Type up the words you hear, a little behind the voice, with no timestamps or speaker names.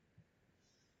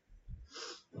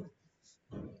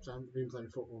So I've been playing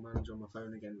Football Manager on my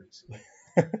phone again recently.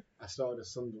 I started at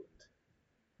Sunderland.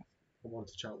 I want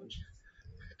to challenge.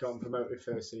 Got promoted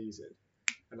first season.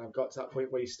 And I've got to that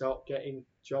point where you start getting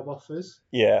job offers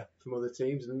from other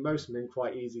teams, and most of them are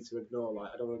quite easy to ignore.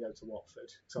 Like, I don't want to go to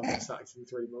Watford, so I'll get sacked in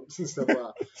 3 months and stuff like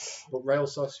that. But Real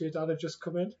Sociedad have just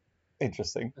come in.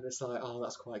 Interesting. And it's like, oh,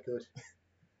 that's quite good.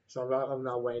 So I'm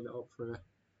now weighing it up for a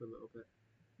little bit.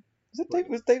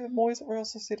 Was David Moyes at Real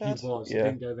Sociedad? He was. It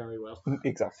didn't go very well.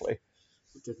 Exactly.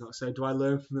 It did not. So do I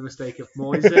learn from the mistake of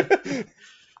Moyes?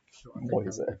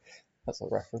 Moyes. That's a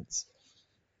reference.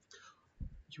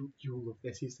 You'll love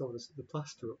this. He's told us the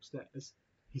plaster upstairs.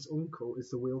 His uncle is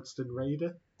the Wealdstone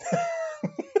Raider.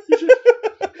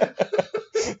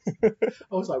 I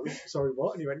was like, sorry,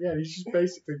 what? And he went, yeah. And he's just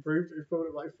basically proved it in front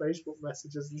of like Facebook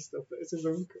messages and stuff that it's his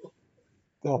uncle.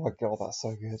 Oh my god, that's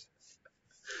so good.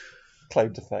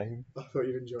 Claim to fame. I thought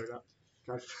you'd enjoy that.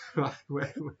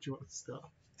 Where do you want to start?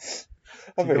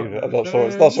 I mean, I'm not sure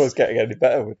it's getting any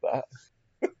better with that.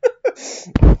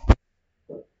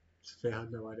 Sophia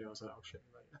had no idea. I was like, oh shit,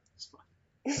 right, it's fine.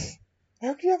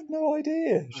 How can you have no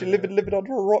idea? She living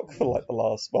under a rock for like the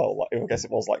last, I guess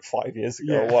it was like 5 years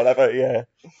ago or whatever, yeah.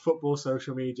 Football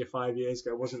social media 5 years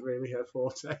ago wasn't really her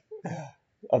forte.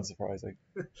 Unsurprising.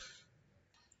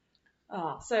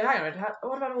 So hang on,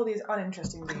 what about all these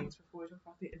uninteresting leagues before we talk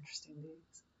about the interesting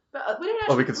leagues? But we don't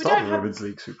actually, we can start with Women's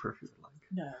League Super if you would like.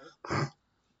 No.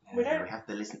 We have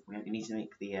to listen. We need to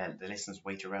make the listeners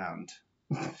wait around.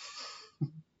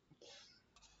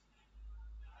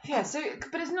 Yeah,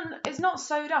 but it's not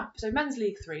sewed up. So Men's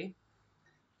League 3.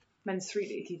 Men's 3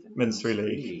 League even. Men's 3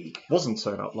 League wasn't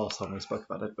sewn up last time we spoke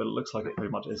about it, but it looks like it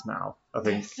pretty much is now. I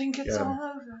think it's all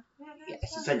over. Yeah,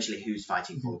 it's essentially who's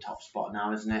fighting for the top spot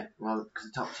now, isn't it? Well,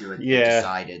 because the top two are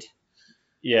decided.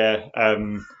 Yeah,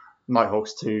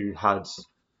 Nighthawks 2 had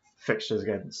fixtures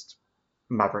against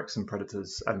Mavericks and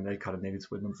Predators, and they kind of needed to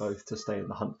win them both to stay in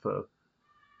the hunt for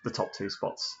the top 2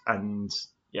 spots. And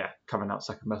coming out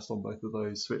second best on both of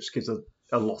those, which gives a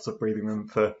lot of breathing room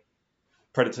for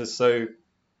Predators. So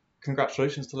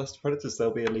congratulations to Leicester Predators.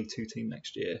 They'll be a League 2 team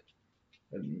next year.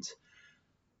 And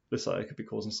looks like they could be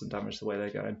causing some damage the way they're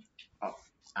going. Oh,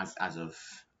 as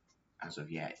of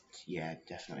yet, yeah,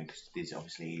 definitely. Because there's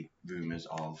obviously rumours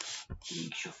of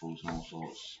league shuffles and all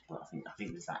sorts. But I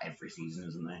think there's that every season,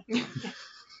 isn't there?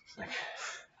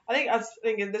 I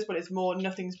think at this point it's more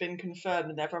nothing's been confirmed,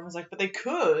 and everyone's like, but they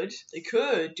could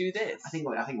do this. I think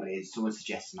what it is, someone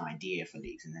suggests an idea for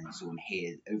leagues, and then someone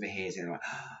overhears it and like,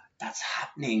 that's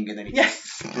happening, and then it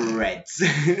just spreads.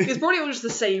 It's probably all just the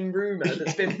same rumour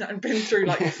that's been through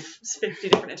like 50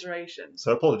 different iterations.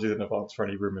 So apologies in advance for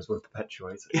any rumours we're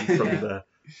perpetuating from the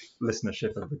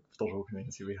listenership of the dodgeball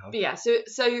community we have. But yeah, so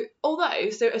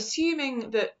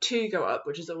assuming that 2 go up,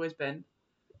 which has always been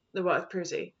the work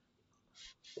previously.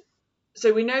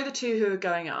 So we know the 2 who are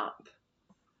going up,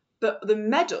 but the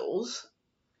medals,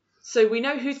 so we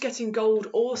know who's getting gold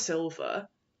or silver,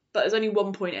 but there's only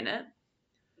 1 point in it.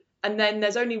 And then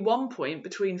there's only 1 point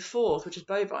between 4th, which is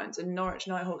Bovines, and Norwich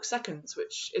Nighthawks 2nd,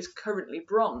 which is currently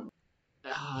bronze.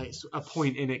 It's a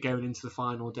point in it going into the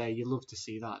final day. You love to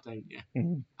see that, don't you?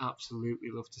 Mm-hmm. Absolutely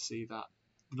love to see that.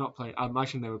 They're not playing. I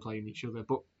imagine they were playing each other,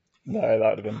 but no, that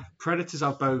would have been. Predators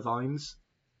have Bovines,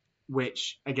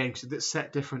 which again, so that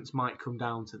set difference might come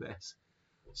down to this.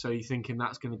 So you're thinking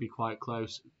that's going to be quite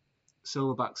close.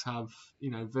 Silverbacks have,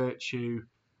 Virtue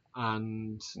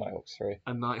and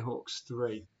Nighthawks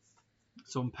 3.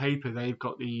 So on paper they've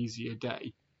got the easier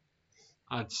day,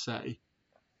 I'd say.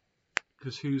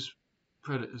 Because who's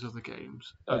Predators' other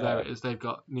games? There it is. They've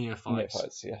got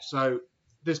Neophytes. Yeah. So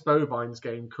this Bovines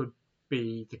game could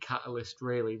be the catalyst,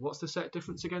 really. What's the set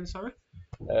difference again? Sorry.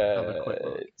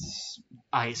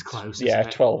 It's close. Yeah,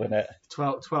 isn't it? 12 in it.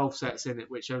 12 sets in it,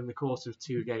 which over the course of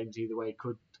 2 games either way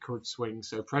could swing.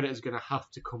 So Predators are going to have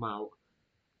to come out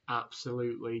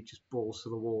absolutely just balls to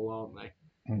the wall, aren't they?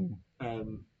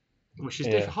 Which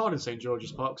is hard in St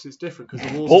George's Park because it's different because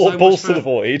the walls are balls to the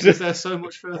void because they're so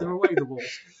much further away. The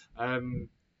walls.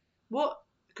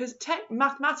 Because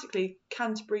mathematically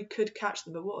Canterbury could catch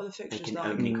them, but what are the fixtures they can like?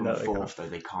 only come fourth, though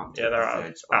they can't. Yeah, they're out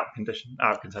of contention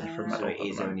for a medal. So it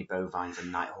is only Bovines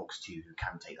and Nighthawks 2 who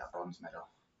can take that bronze medal.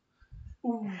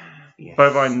 Ooh. Yes.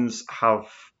 Bovines have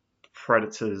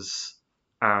Predators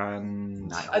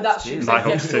and That's true.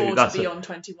 Nighthawks They 2. That's beyond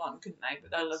 21, couldn't they?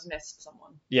 But they'll have missed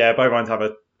someone. Yeah, Bovines have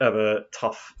a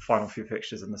tough final few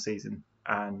fixtures in the season,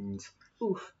 and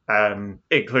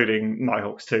including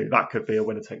Nighthawks 2. That could be a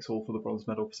winner takes all for the bronze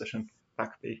medal position.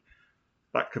 That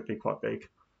could be quite big.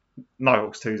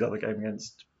 Nighthawks 2's other game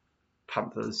against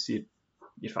Panthers, you'd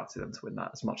you'd fancy them to win that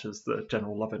as much as the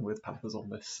general loving with Panthers on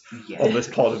this Yeah.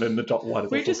 pod and in the wider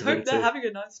We just hope they're having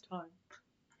a nice time.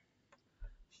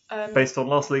 Based on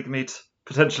last league meet,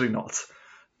 potentially not.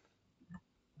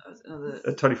 That was another...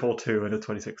 A 24-2 and a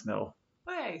 26-0.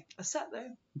 Hey, a set though.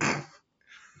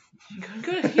 you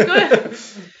gotta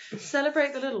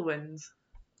celebrate the little wins.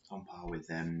 On par with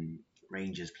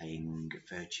Rangers playing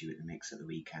Virtue at the Mix at the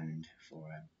weekend for,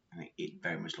 and it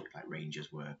very much looked like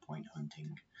Rangers were point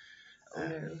hunting.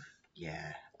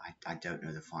 Yeah, I don't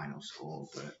know the final score,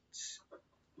 but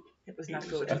it was not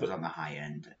good. It was on the high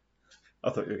end. I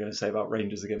thought you were going to say about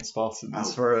Rangers against Spartans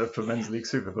Oh. for Men's League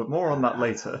Super, but more on that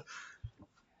later.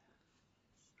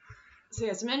 So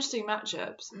yeah, some interesting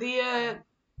matchups.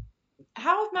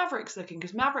 How are Mavericks looking?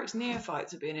 Because Mavericks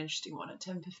Neophytes would be an interesting one at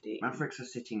 10:15. Mavericks are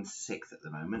sitting 6th at the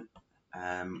moment,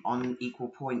 on equal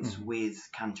points with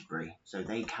Canterbury, so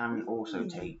they can also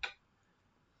take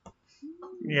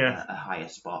a higher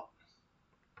spot.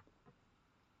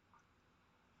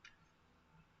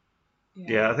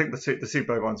 Yeah, I think the two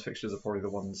Bovines fixtures are probably the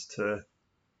ones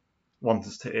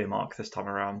to earmark this time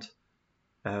around.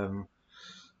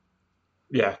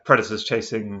 Predators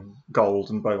chasing gold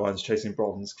and Bovines chasing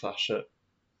bronze clash at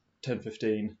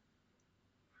 10:15.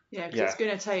 Yeah, because it's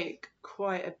going to take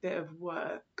quite a bit of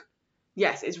work.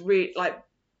 Yes, it's really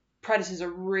Predators are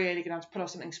really going to have to put off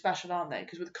something special, aren't they?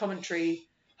 Because with Coventry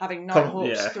having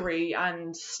Nighthawks 3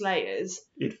 and Slayers,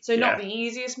 not the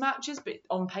easiest matches, but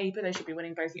on paper they should be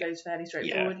winning both of those fairly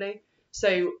straightforwardly.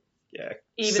 So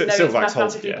even though it's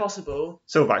mathematically possible,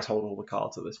 Silverbacks hold all the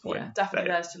cards at this point. Yeah,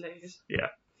 definitely theirs to lose. Yeah.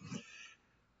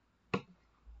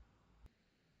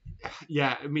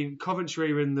 Yeah, I mean,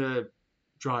 Coventry are in the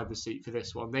driver's seat for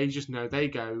this one. They just know they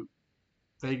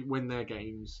win their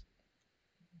games,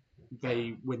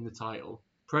 they win the title.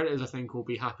 Predators, I think, will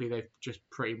be happy they've just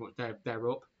pretty much they're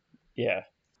up. Yeah.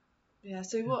 Yeah.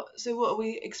 So what are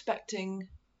we expecting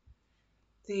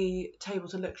the table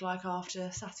to look like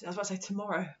after Saturday? I was about to say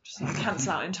tomorrow, just so I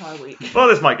cancel out an entire week. Well,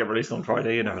 this might get released on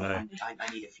Friday. You never know.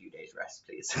 I need a few days rest,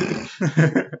 please.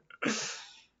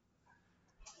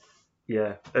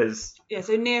 Yeah.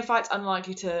 So Neophytes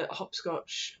unlikely to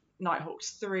hopscotch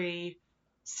Nighthawks 3.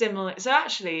 Similar. So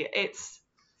actually,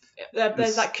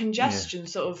 there's like congestion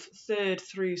sort of 3rd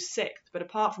through 6th, but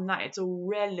apart from that, it's all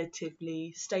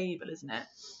relatively stable, isn't it?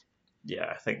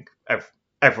 Yeah, I think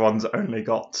everyone's only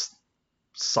got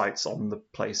sights on the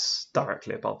place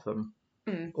directly above them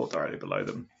or directly below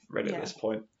them, really, at this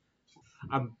point.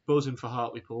 I'm buzzing for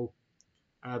Hartlepool.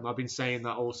 I've been saying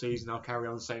that all season. I'll carry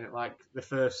on saying it, like the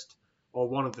first or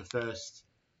one of the first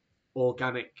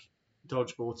organic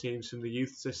dodgeball teams from the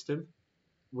youth system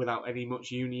without any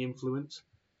much uni influence.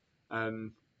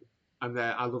 And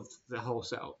I love the whole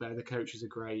setup there. The coaches are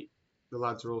great. The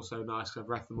lads are also nice. I've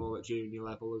ref them all at junior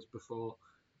level as before.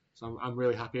 So I'm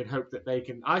really happy and hope that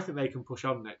I think they can push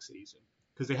on next season.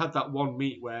 Because they had that one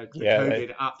meet where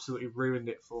COVID absolutely ruined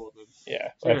it for them.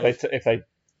 Yeah. So I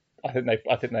think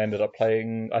they ended up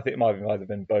playing. I think it might have either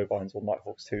been Bovines or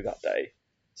Nighthawks 2 that day.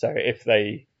 So if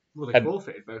they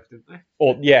forfeited both, didn't they?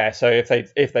 Or so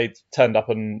if they turned up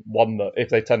and won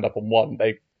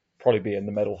they'd probably be in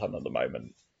the medal hunt at the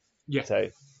moment. Yeah. So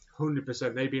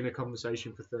 100%. They'd be in a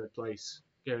conversation for 3rd place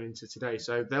going into today.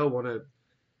 So they'll want to.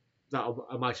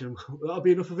 That'll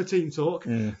be enough of a team talk.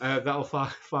 That'll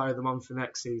fire them on for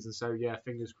next season. So yeah,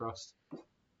 fingers crossed.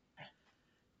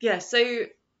 Yeah. So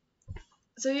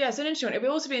it's an interesting one.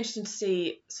 It'll also be interesting to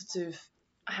see sort of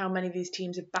how many of these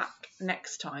teams are back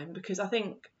next time, because I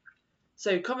think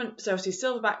so obviously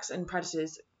Silverbacks and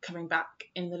Predators coming back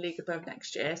in the league above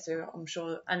next year, so I'm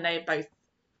sure, and they're both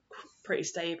pretty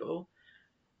stable.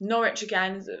 Norwich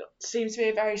again seems to be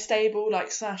a very stable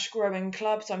 / growing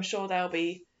club, so I'm sure they'll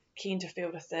be keen to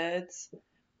field a thirds.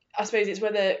 I suppose it's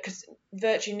whether, because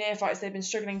Virtue Neophytes, they've been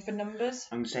struggling for numbers.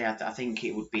 I'm going to say I think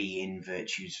it would be in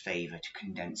Virtue's favour to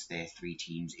condense their 3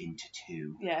 teams into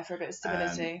 2. Yeah, for a bit of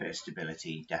stability. A bit of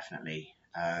stability, definitely.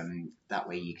 That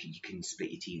way you can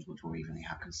split your teams much more evenly,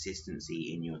 have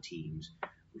consistency in your teams,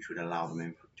 which would allow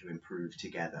them to improve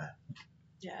together.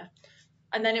 Yeah.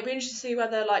 And then it'll be interesting to see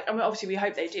whether, obviously we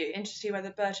hope they do, interesting to see whether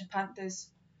Burton Panthers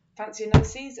fancy another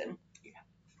season.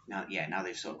 Now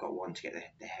they've sort of got one to get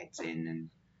their heads in and...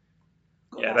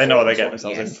 Yeah, they know what they're getting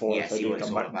themselves in for if they see do what it's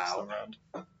come all back this time about.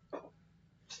 round.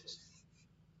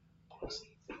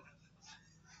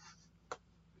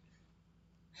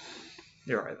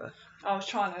 You're right there. I was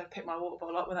trying to pick my water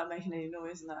bottle up without making any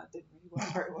noise, and that didn't really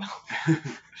work very well.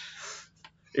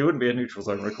 It wouldn't be a neutral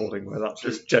zone recording where that's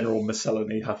just general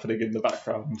miscellany happening in the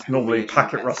background. Normally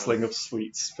packet rustling of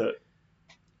sweets, but...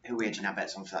 Who are we edging our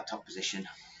bets on for that top position?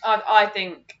 I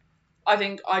think I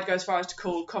think I'd go as far as to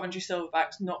call Coventry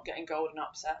Silverbacks not getting gold an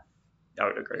upset. I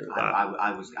would agree with that.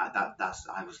 I was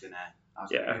gonna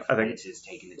Yeah, go for I think- Predators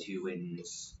taking the 2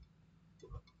 wins.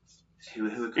 Who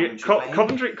are Coventry playing?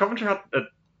 Coventry had a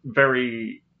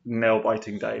very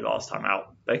nail-biting day last time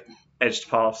out. They edged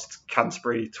past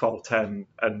Canterbury 12-10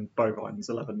 and Bovines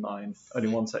 11-9. Only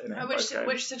one set in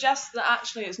Which suggests that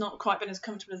actually it's not quite been as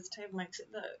comfortable as the table makes it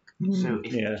look. So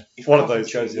if one of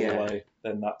those Coventry- goes the other way,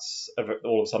 then that's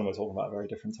all of a sudden we're talking about a very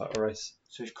different type of race.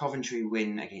 So if Coventry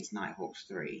win against Nighthawks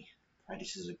 3,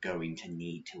 Predators are going to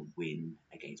need to win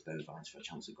against Bovines for a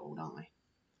chance of gold, aren't they?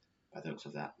 By the looks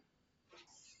of that.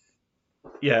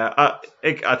 Yeah,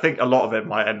 I think a lot of it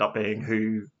might end up being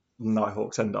who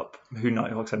Nighthawks end up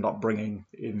bringing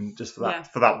in just for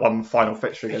that one final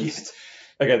fixture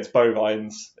against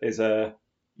Bovines is a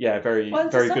very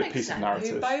good piece of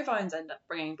narrative. Who Bovines end up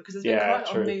bringing, because there's been quite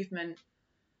a lot of movement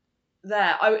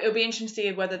there. It'll be interesting to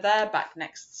see whether they're back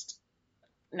next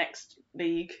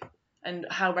league and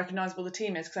how recognisable the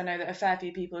team is, because I know that a fair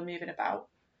few people are moving about.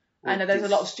 Well, I know there's a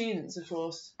lot of students, of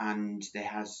course. And there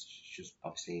has just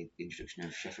obviously the introduction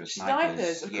of Sheffield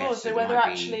Snipers, of course. So there whether might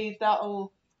actually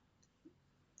that'll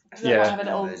be they might have a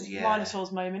little numbers,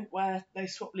 Minotaurs moment where they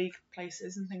swap league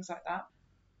places and things like that.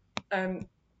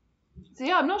 So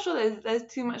yeah, I'm not sure there's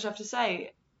too much left to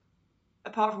say,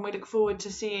 apart from we look forward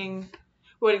to seeing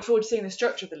the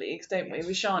structure of the leagues, don't we?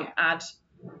 We shan't add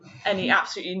any,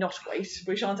 absolutely not waste.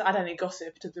 We shan't add any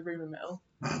gossip to the rumour mill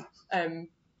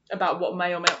about what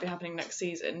may or may not be happening next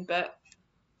season. But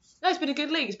no, it's been a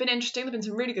good league. It's been interesting. There've been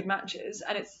some really good matches,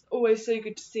 and it's always so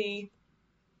good to see.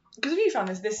 Because if you found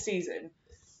this season,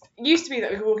 it used to be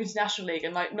that we could walk into National League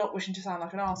and like not wishing to sound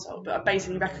like an arsehole, but I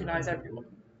basically recognise everyone.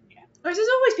 Whereas there's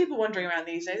always people wandering around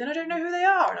these days, and I don't know who they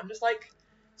are, and I'm just like,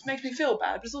 it makes me feel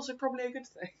bad, but it's also probably a good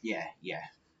thing. Yeah.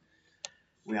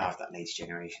 We are of that latest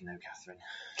generation, though, Catherine.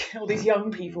 All these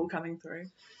young people coming through.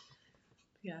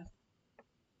 Yeah.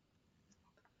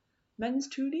 Men's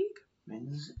 2 league?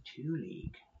 Men's 2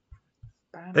 league.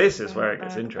 This is where it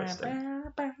gets interesting.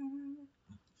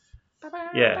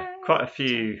 Yeah, quite a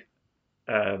few.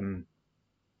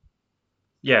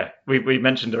 We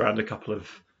mentioned around a couple of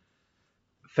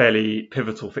fairly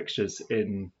pivotal fixtures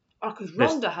in. Oh, because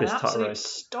Ronda had this an absolute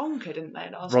race. stonker, didn't they,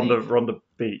 last week? Ronda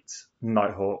beat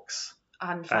Nighthawks.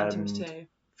 And Phantoms too.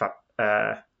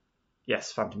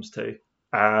 Yes, Phantoms too.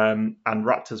 And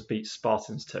Raptors beat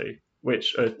Spartans too,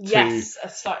 which are two. Yes, a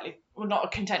slightly, well, not a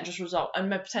contentious result,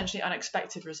 and a potentially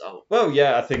unexpected result. Well,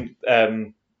 yeah, I think,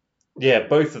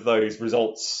 both of those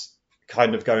results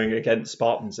kind of going against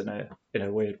Spartans in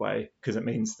a weird way, because it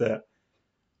means that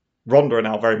Ronda are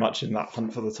now very much in that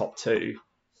hunt for the top 2,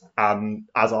 and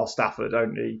as are Stafford,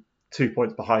 only 2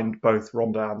 points behind both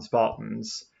Ronda and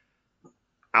Spartans,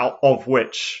 out of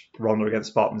which Ronda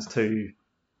against Spartans 2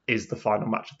 is the final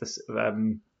match of this,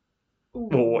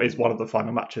 or is one of the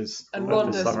final matches. And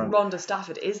this time around. Ronda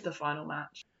Stafford is the final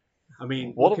match. I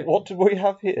mean, what do we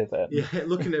have here then? Yeah,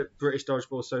 looking at British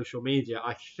Dodgeball social media,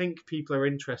 I think people are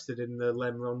interested in the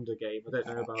Lem Ronda game. I don't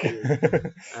know about you.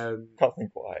 Can't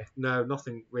think why. No,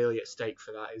 nothing really at stake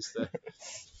for that, is there?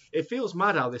 It feels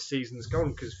mad how this season's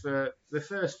gone, because for the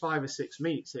first 5 or 6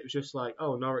 meets, it was just like,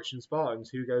 oh, Norwich and Spartans,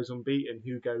 who goes unbeaten,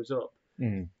 who goes up?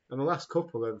 Mm. And the last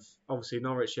couple of, obviously,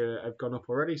 Norwich have gone up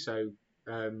already, so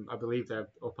I believe they're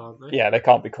up, aren't they? Yeah, they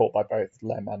can't be caught by both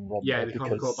Lem and Ronda. Yeah, they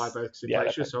can't be caught by both Yeah,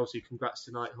 so obviously congrats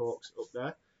to Nighthawks up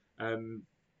there.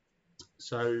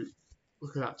 So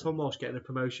look at that, Tom Walsh getting a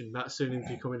promotion that soon into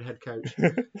becoming head coach.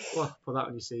 Well, put that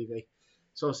on your CV.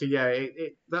 So obviously, yeah,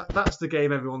 that's the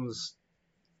game everyone's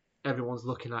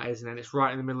looking at, isn't it? And it's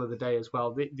right in the middle of the day as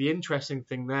well. The interesting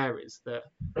thing there is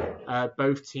that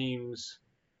both teams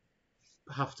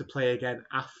have to play again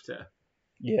after.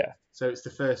 Yeah. So it's the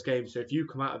first game. So if you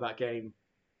come out of that game,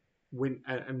 win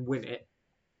it,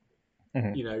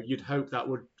 Mhm. you know, you'd hope that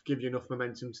would give you enough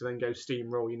momentum to then go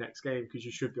steamroll your next game, because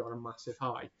you should be on a massive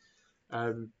high.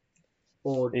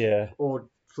 Or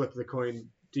flip the coin.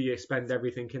 Do you spend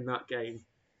everything in that game?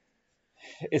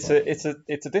 It's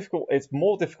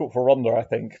more difficult for Ronda, I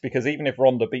think, because even if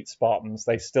Ronda beats Spartans,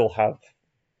 they still have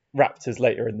Raptors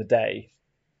later in the day.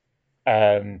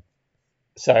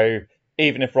 So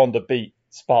even if Ronda beat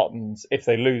Spartans, if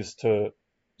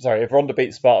Ronda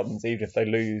beats Spartans, even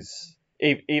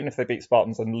if they beat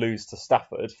Spartans and lose to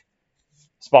Stafford,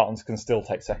 Spartans can still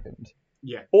take second.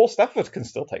 Yeah. Or Stafford can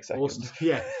still take second. Or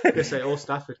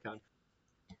Stafford can.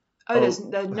 There's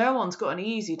no one's got an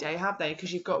easy day, have they?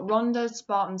 Because you've got Ronda,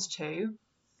 Spartans 2,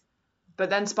 but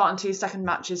then Spartan 2's second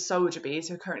match is Soldier Bees,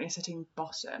 who are currently sitting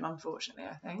bottom, unfortunately,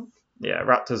 I think. Yeah,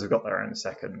 Raptors have got their own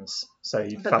seconds, so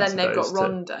But then they've got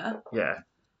Ronda. Yeah.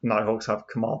 Nighthawks have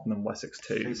Carmarthen and Wessex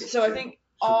 2s. So I think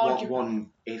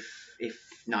if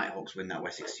Nighthawks win that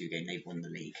Wessex 2 game, they've won the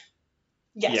league.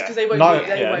 yes, because they won't.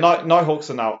 Won't. Nighthawks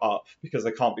are now up because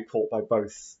they can't be caught by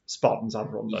both Spartans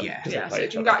and Ronda. Yeah. Yeah. So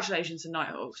congratulations to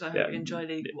Nighthawks. I hope you enjoy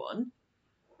League One.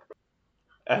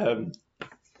 But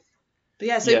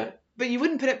yeah, so but you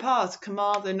wouldn't put it past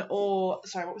Carmarthen or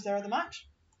what was their other match?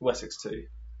 Wessex 2.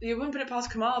 You wouldn't put it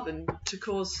past Carmarthen to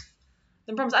cause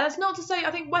them problems. And it's not to say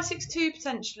I think Wessex 2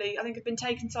 potentially have been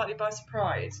taken slightly by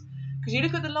surprise because you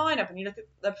look at the lineup and you look at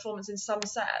their performance in some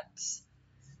sets,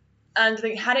 and I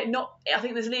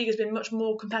think this league has been much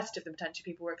more competitive than potentially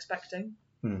people were expecting.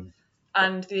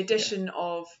 And the addition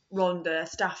of Ronda,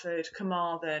 Stafford,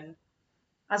 Carmarthen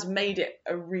has made it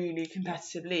a really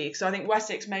competitive league. So I think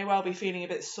Wessex may well be feeling a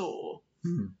bit sore.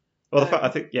 Well,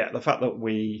 the fact that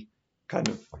we kind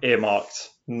of earmarked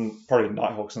probably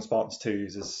Nighthawks and Spartans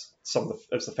 2s as some of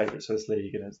the favourites for this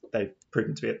league, and they've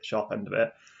proven to be at the sharp end of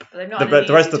it. But they've not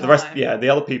the rest, the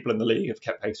other people in the league have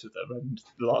kept pace with them, and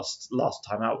the last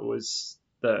time out was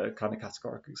the kind of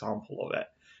categorical example of it.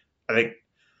 I think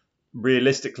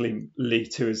realistically, League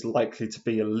 2 is likely to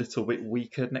be a little bit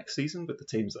weaker next season with the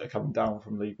teams that are coming down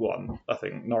from League 1. I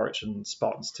think Norwich and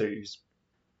Spartans 2s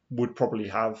would probably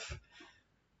have,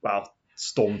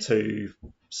 Storm 2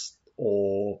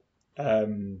 or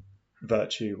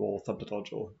Virtue or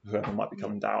Thunderdodge or whoever might be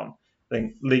coming down. I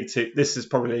think League 2, this has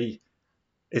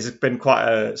been quite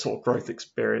a sort of growth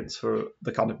experience for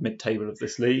the kind of mid-table of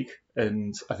this league,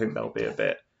 and I think there'll be a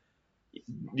bit,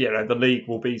 the league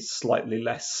will be slightly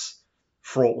less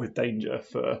fraught with danger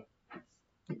for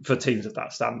teams of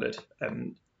that standard,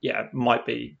 and might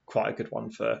be quite a good one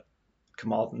for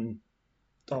Carmarthen,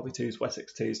 Derby 2s,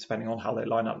 Wessex 2s, depending on how they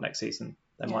line up next season.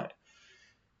 They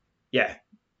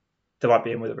might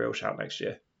be in with a real shout next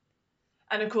year.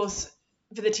 And of course,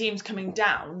 for the teams coming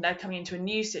down, they're coming into a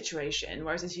new situation,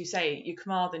 whereas as you say, your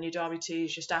Carmarthen, your Derby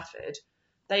 2s, your Stafford,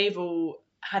 they've all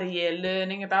had a year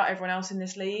learning about everyone else in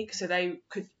this league, so they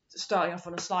could starting off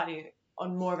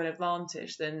on more of an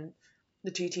advantage than the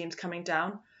two teams coming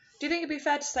down. Do you think it'd be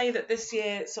fair to say that this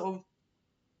year, sort of,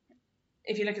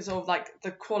 if you look at sort of like the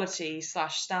quality /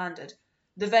 standard,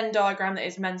 the Venn diagram that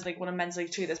is Men's League 1 and Men's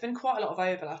League 2, there's been quite a lot of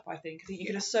overlap, I think. I think you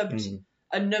could have subbed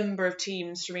a number of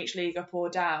teams from each league up or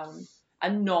down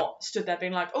and not stood there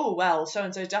being like, oh, well,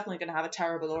 so-and-so is definitely going to have a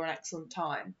terrible or an excellent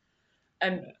time.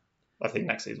 I think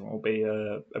next season will be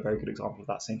a very good example of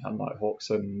that, seeing how Nighthawks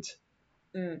and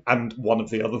one of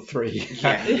the other three,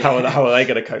 how are they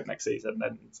going to cope next season?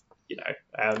 And it's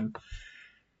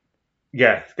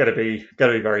going to be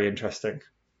very interesting.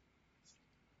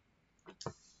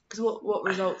 Because what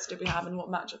results did we have and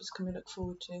what matchups can we look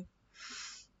forward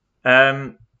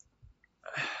to?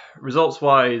 Results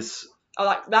wise,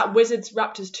 like that Wizards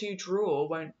Raptors 2 draw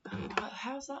won't.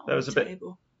 How's that on the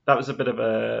table? That was a bit of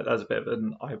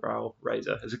an eyebrow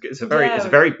raiser. It's a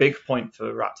very big point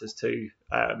for Raptors 2.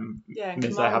 And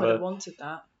Carmarthen would have wanted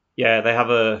that. Yeah, they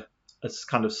have a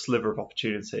kind of sliver of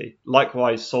opportunity.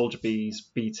 Likewise, Soldier Bees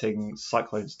beating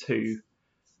Cyclones 2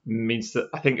 means that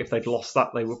I think if they'd lost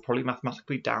that, they were probably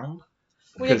mathematically down.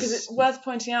 Well, because it's worth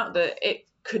pointing out that it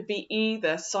could be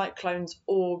either Cyclones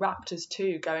or Raptors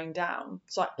 2 going down.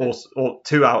 Or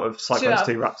 2 out of Cyclones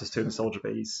 2, Raptors 2 and Soldier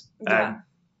Bees.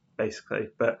 Basically.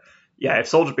 But if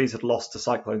Soldier Bees had lost to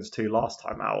Cyclones 2 last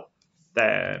time out,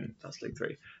 then that's League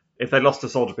 3. If they lost to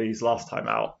Soldier Bees last time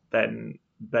out, then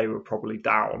they were probably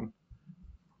down.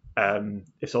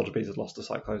 If Soldier Bees had lost to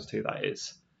Cyclones 2, that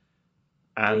is.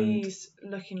 And Bees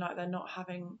looking like they're not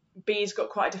having... Bees got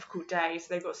quite a difficult day, so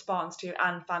they've got Spartans 2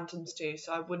 and Phantoms 2,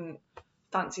 so I wouldn't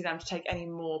fancy them to take any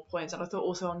more points. And I thought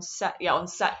also on set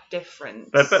difference.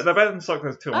 They're better than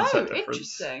Cyclones 2 on set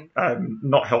difference. Interesting.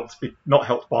 Not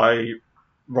helped by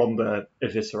Ronda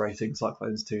eviscerating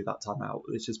Cyclones 2 that time out,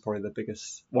 which is probably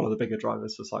one of the bigger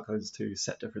drivers for Cyclones 2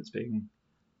 set difference being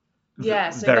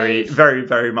very, very,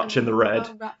 very much in the red.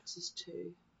 Raptors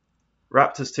 2.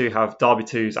 Raptors 2 have Derby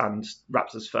 2s and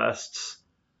Raptors firsts.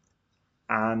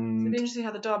 And it'd be interesting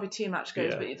how the Derby 2 match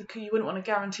goes, but you wouldn't want to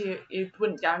guarantee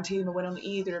them a win on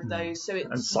either of those. So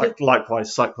it's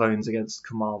likewise Cyclones against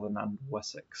Carmarthen and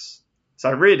Wessex.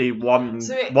 So really,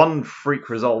 one freak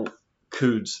result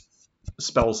could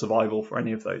spell survival for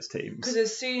any of those teams. Because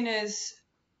as soon as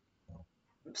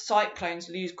Cyclones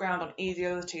lose ground on either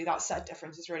of the other two, that set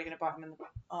difference is really going to bite them in the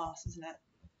arse, isn't it?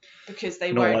 Because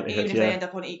they won't, even if they end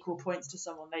up on equal points to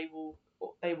someone, they will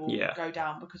go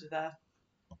down because of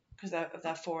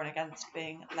their for and against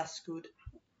being less good.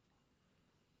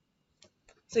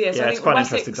 So I think it's quite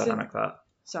Wessex, an interesting dynamic that.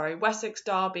 Sorry, Wessex,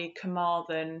 Derby,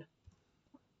 Carmarthen,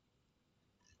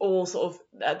 all sort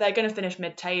of they're going to finish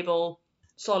mid-table.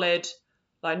 solid,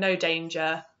 like no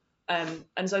danger.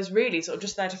 And so it's really sort of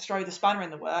just there to throw the spanner in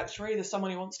the works for either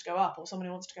someone who wants to go up or someone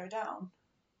who wants to go down.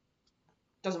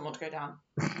 Doesn't want to go down.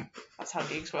 That's how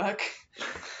leagues work.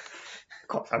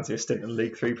 Quite fancy a stint in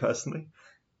League 3 personally.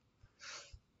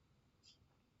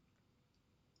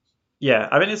 Yeah,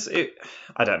 I mean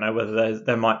I don't know whether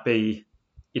there might be,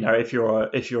 if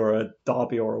you're a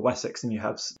Derby or a Wessex and you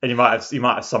might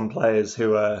have some players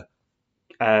who are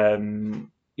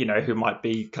who might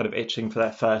be kind of itching for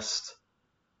their first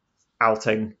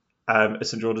outing at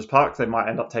St George's Park. They might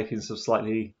end up taking some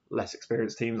slightly less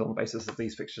experienced teams on the basis that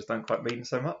these fixtures don't quite mean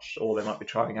so much, or they might be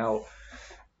trying out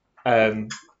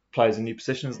players in new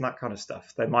positions and that kind of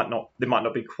stuff. They might not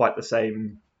be quite the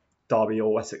same Derby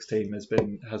or Wessex team has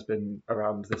been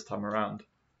around this time around.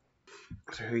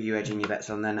 So who are you edging your bets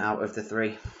on then out of the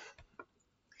three?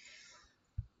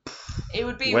 It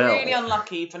would be really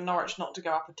unlucky for Norwich not to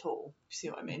go up at all. You see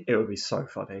what I mean? It would be so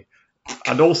funny.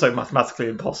 And also mathematically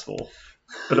impossible.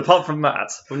 But apart from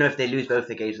that... Well, no, if they lose both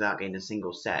the games without getting a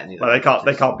single set... Well, they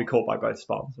can't be caught by both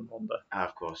Spartans and Ronda.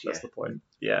 Of course, yeah. That's the point.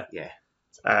 Yeah. Yeah.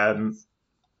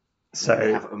 So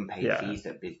they have unpaid fees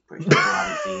that big British people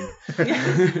haven't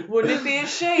seen. Wouldn't it be a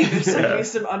shame if suddenly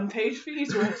some unpaid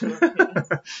fees were to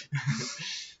appear?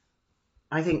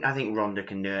 I think Ronda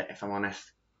can do it, if I'm honest.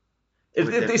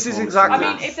 This is exactly...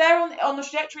 I mean, if they're on the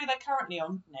trajectory they're currently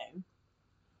on, no.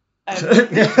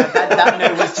 That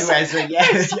no was to Ezra,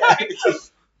 yes.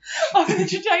 On the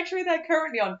trajectory they're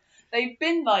currently on, they've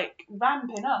been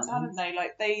ramping up, haven't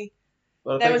they?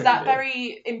 There was that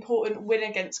very important win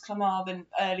against Carmarthen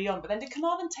early on, but then did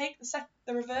Carmarthen take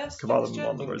the reverse? Carmarthen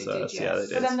won the reverse, yeah, they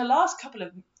did. But then the last couple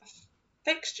of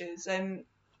fixtures,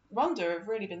 Ronda have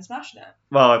really been smashing it.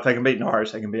 Well, if they can beat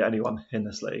Norwich, they can beat anyone in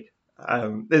this league.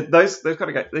 Those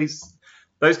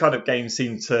kind of games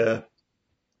seem to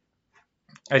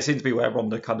be where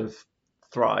Ronda kind of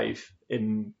thrive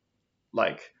in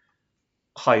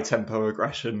high tempo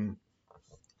aggression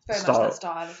Very much that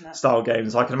style, isn't it? Style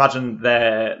games. I can imagine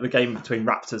the game between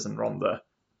Raptors and Ronda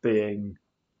being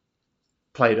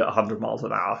played at 100 miles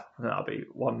an hour, and that'll be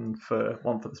one for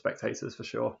the spectators for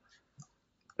sure.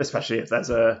 Especially if there's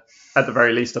at the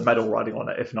very least a medal riding on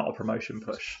it, if not a promotion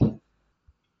push.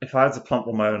 If I had to plump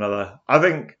one way or another, I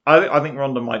think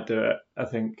Ronda might do it. I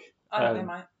think they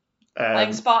might. I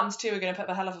think Spartans too are going to put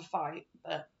up a hell of a fight,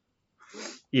 but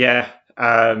yeah.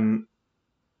 And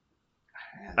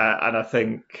I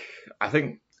think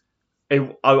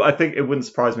it wouldn't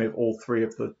surprise me if all three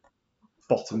of the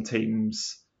bottom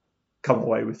teams come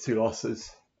away with 2 losses,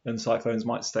 and Cyclones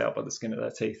might stay up by the skin of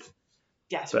their teeth.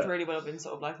 Yes, it really will have been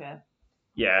sort of like a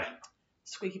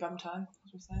squeaky bum time,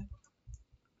 as we say.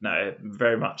 No,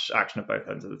 very much action at both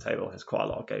ends of the table. There's quite a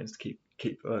lot of games to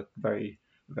keep a very,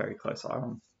 very close eye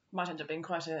on. Might end up being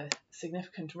quite a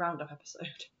significant roundup episode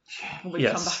when we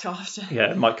come back after.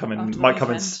 Yeah, it might come in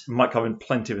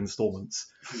plenty of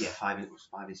instalments. Yeah, 5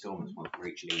 instalments, one for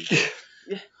each league.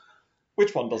 Yeah.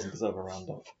 Which one doesn't deserve a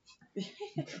roundup?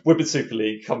 Women's Super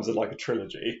League comes in like a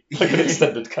trilogy, like an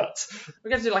extended cut. We're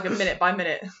going to do a minute by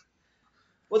minute.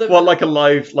 Like a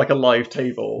live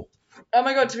table. Oh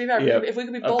my god! To be fair, if we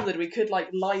could be bothered, we could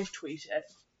live tweet it.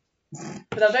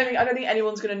 But I don't think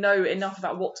anyone's going to know enough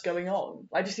about what's going on.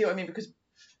 I just see what I mean, because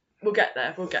we'll get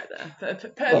there. Put a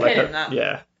pin in that.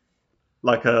 Yeah.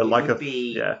 It would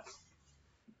be, I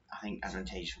think,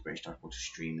 advantageous for British Dodgeball to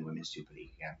stream the Women's Super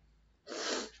League again.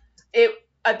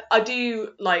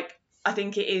 I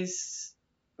think it is.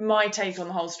 My take on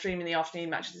the whole streaming the afternoon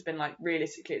matches has been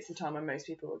realistically it's the time when most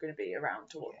people are going to be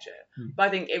around to watch it. But I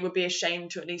think it would be a shame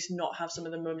to at least not have some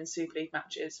of the Women's Super League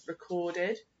matches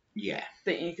recorded. Yeah.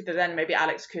 That then maybe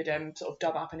Alex could sort of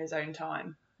dub up in his own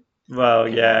time. Well,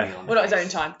 yeah. Well, not his own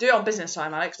time. Do it on business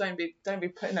time, Alex. Don't be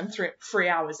putting them 3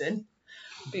 hours in.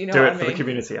 But you know Do what it I mean? for the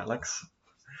community, Alex.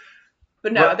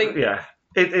 But no, I think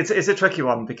it's a tricky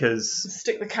one because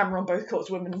stick the camera on both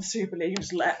courts, Women in the Super League, and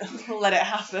just let it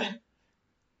happen.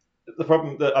 The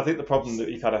problem that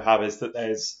you kind of have is that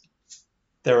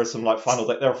there are some final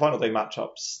day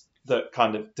matchups that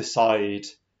kind of decide,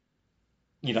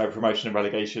 promotion and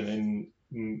relegation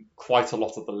in quite a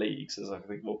lot of the leagues, as I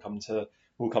think we'll come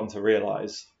to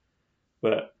realise.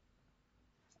 But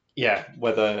yeah,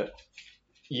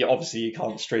 obviously you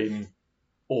can't stream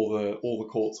all the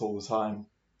courts all the time.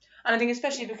 And I think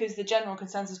especially because the general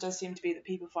consensus does seem to be that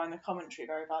people find the commentary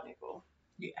very valuable.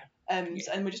 Yeah.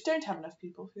 And we just don't have enough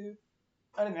people who...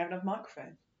 I don't think we have enough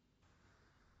microphones.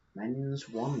 Men's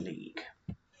 1 League.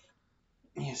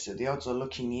 Yeah, so the odds are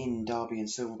looking in Derby and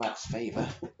Silverback's favour.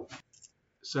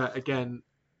 So again,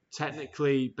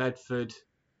 technically Bedford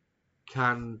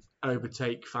can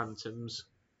overtake Phantoms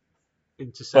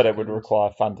into But second. it would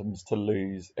require Phantoms to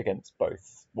lose against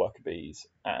both Worker Bees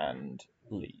and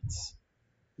Leeds.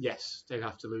 Yes, they'd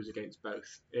have to lose against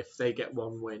both. If they get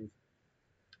one win,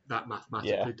 that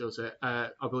mathematically does it. I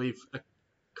believe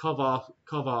Kovar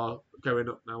going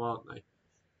up now, aren't they?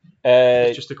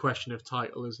 It's just a question of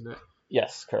title, isn't it?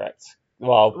 Yes, correct.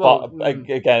 Well, but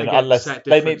again, unless set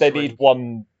they difference need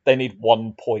swing. they need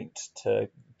 1 point to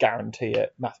guarantee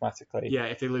it mathematically. Yeah,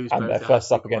 if they lose and both, they're they first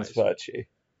have up to against equalise. Virtue.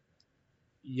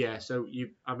 Yeah, so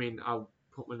I'll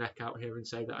put my neck out here and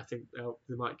say that I think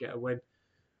they might get a win.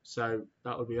 So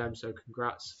that would be them. So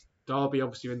congrats. Derby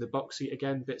obviously in the box seat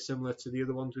again, a bit similar to the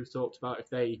other ones we've talked about. If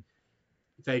they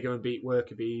go and beat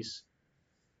Worker Bees,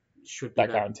 should be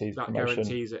That guarantees promotion.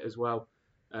 guarantees it as well.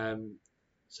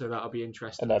 So that'll be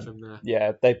interesting And then, from there.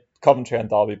 Yeah, Coventry and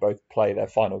Derby both play their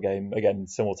final game again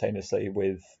simultaneously,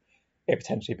 with it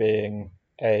potentially being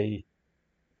a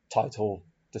title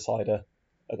decider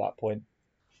at that point.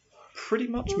 Pretty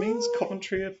much means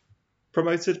Coventry are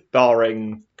promoted,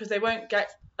 barring... Because they won't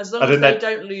get... As long as they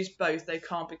don't lose both, they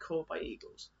can't be caught by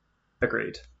Eagles.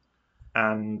 Agreed.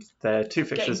 And their 2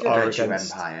 fixtures good are Virtue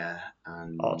against Empire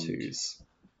and R2s.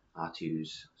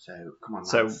 R2s. So come on,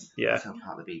 So, lads. yeah. Let's help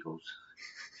out the Beagles.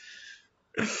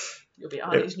 You'll be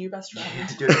Arnie's new best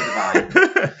friend. Do it for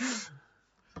the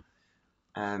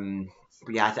vibe.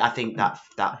 But yeah, I think that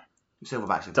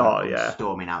Silverbacks have gone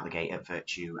storming out the gate at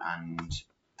Virtue, and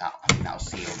I think that'll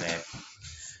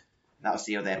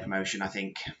seal their promotion, I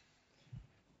think.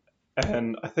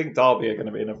 And I think Derby are going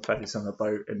to be in a fairly similar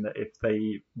boat in that if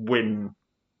they win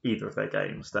either of their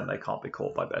games, then they can't be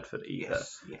caught by Bedford either.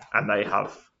 Yes, yeah. And they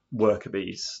have Worker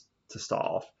Bees to start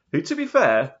off, who, to be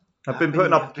fair, have been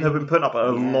putting up a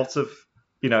lot of,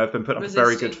 have been putting up a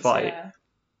very good fight.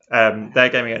 Yeah. Their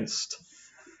game against,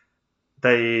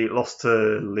 they lost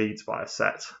to Leeds by a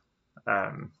set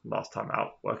last time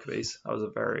out, Worker Bees. That was a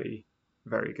very,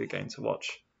 very good game to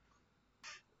watch.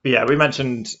 But yeah, we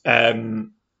mentioned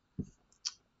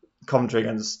Coventry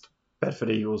against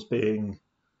Bedford Eagles being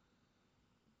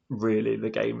really the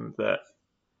game that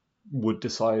would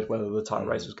decide whether the title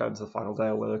race was going to the final day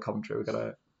or whether Coventry were going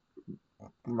to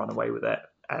run away with it,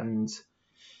 and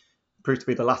proved to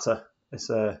be the latter. It's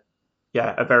a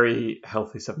very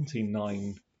healthy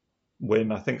 17-9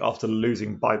 win, I think, after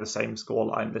losing by the same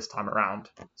scoreline this time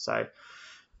around. So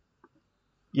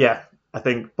yeah, I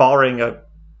think barring a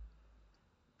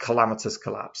calamitous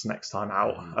collapse next time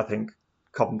out, I think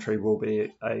Coventry will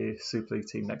be a Super League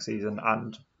team next season,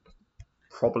 and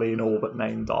probably in all but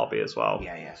name Derby as well.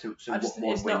 Yeah. So I just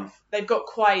think one win. they've got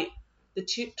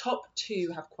the top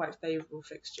two have quite favourable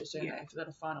fixtures, don't they, for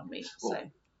the final meet. Well, so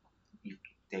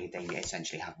they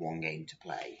essentially have one game to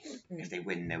play. If they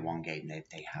win their one game, they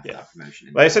have that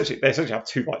promotion. They essentially have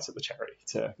 2 bites at the cherry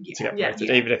to get promoted,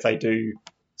 Yeah. even if they do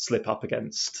slip up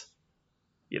against,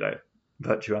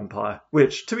 Virtue Empire,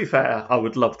 which, to be fair, I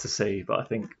would love to see, but I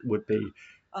think would be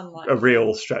unlikely. a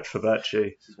real stretch for Virtue.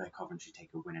 This is where Coventry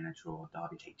take a win and a draw,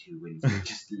 Derby take 2 wins and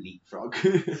just leapfrog.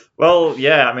 Well,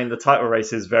 yeah, I mean, the title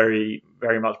race is very,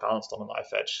 very much balanced on a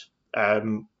knife edge.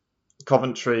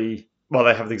 Coventry, well,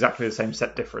 they have exactly the same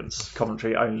set difference.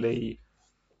 Coventry only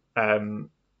up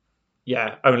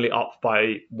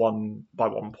by one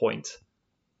point.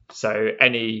 So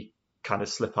any kind of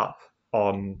slip up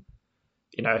on,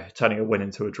 turning a win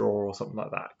into a draw or something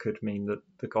like that could mean that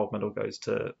the gold medal goes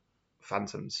to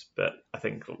Phantoms. But I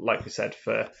think, like we said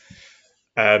for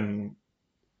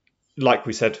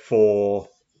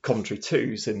Coventry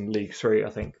 2s in League 3, I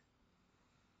think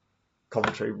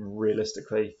Coventry,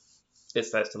 realistically,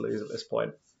 it's theirs to lose at this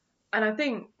point. And I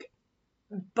think,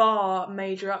 bar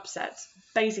major upsets,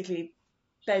 basically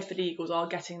Bedford Eagles are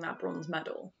getting that bronze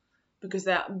medal because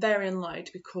they're very unlikely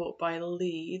to be caught by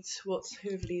Leeds. Who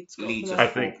have Leeds got? Leeds for are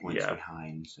that? 4 points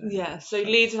behind. So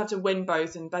Leeds would have to win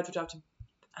both, and Bedford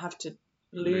have to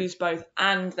lose both,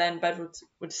 and then Bedford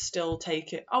would still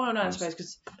take it. Oh no, I suppose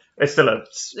because it's still a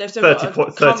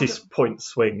 30-point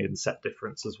swing in set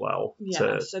difference as well.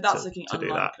 Yeah, so that's looking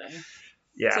unlikely.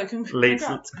 Yeah, so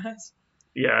congrats, guys.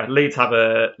 Yeah, Leeds have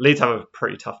a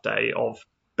pretty tough day of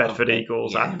Bedford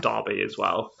Eagles and Derby as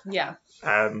well. Yeah.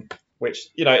 Which,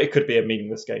 it could be a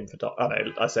meaningless game for Derby. I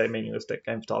know I say a meaningless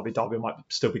game for Derby. Derby might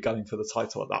still be gunning for the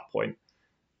title at that point.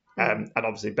 And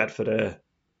obviously Bedford are,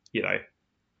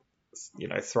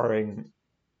 throwing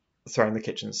the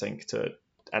kitchen sink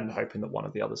and hoping that one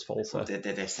of the others falls.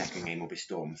 Their second game will be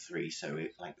Storm 3, so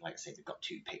like I say, they've got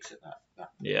 2 picks at that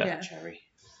cherry.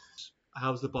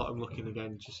 How's the bottom looking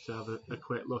again? Just to have a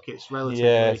quick look. It's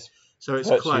relatively so it's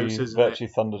close, isn't Virtue,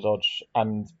 it? Thunder Dodge,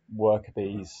 and Worker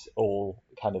Bees all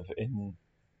kind of in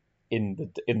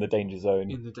the danger zone.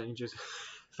 In the dangers.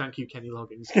 Thank you, Kenny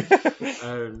Loggins.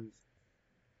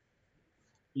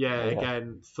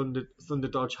 Again, Thunder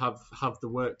Dodge have the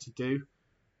work to do,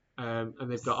 and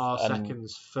they've got our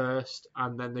seconds first,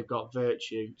 and then they've got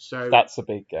Virtue. So that's a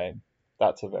big game.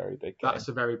 That's a very big game.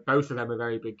 Both of them are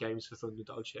very big games for Thunder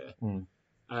Dodge here. Mm.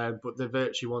 But the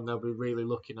Virtue one they'll be really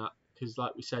looking at, because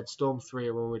like we said, Storm 3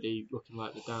 are already looking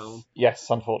like they're down. Yes,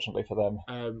 unfortunately for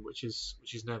them. Which is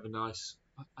never nice.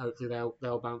 Hopefully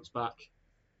they'll bounce back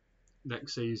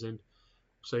next season.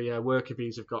 So yeah, Worker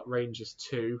Bees have got Rangers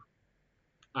 2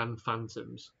 and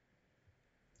Phantoms.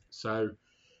 So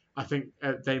I think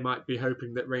they might be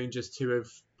hoping that Rangers 2 have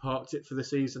parked it for the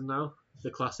season now. The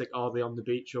classic, are they on the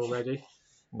beach already?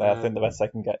 I think the best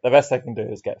they can do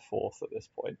is get fourth at this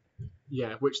point.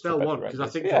 Yeah, which they'll want, because I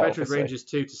think for Veterans Rangers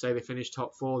 2 to say they finished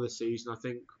top 4 this season, I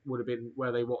think would have been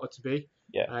where they wanted to be.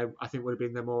 Yeah. I think would have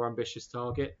been their more ambitious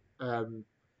target,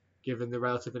 given the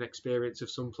relative inexperience of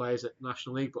some players at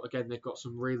National League. But again, they've got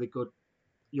some really good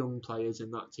young players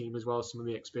in that team as well as some of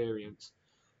the experience.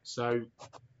 So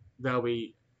they'll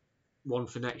be one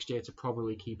for next year to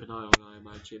probably keep an eye on, I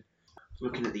imagine.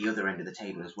 Looking at the other end of the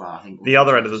table as well, I think the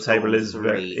other end of the table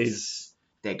is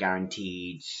they're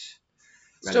guaranteed.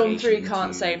 Storm 3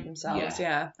 can't save themselves,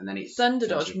 yeah. And then it's Thunder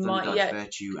Dodge might yet.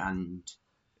 Virtue and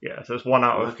so it's one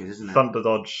out Workers, of isn't it? Thunder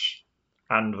Dodge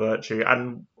and Virtue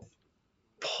and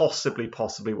possibly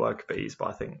Worker Bees, but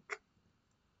I think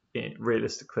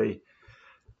realistically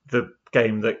the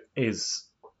game that is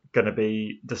going to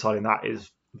be deciding that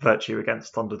is Virtue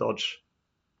against Thunder Dodge.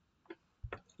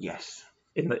 Yes.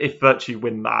 If Virtue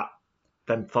win that,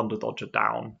 then Thunder Dodge are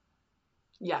down.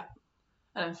 Yeah.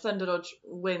 And Thunder Dodge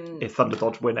win. If Thunder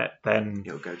Dodge win it, then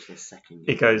it'll go to the second.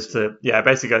 It goes to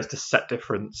basically goes to set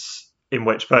difference, in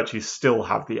which Virtue still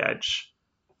have the edge.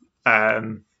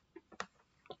 Although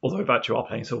Virtue are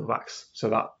playing Silverbacks, so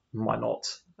that might not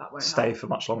stay for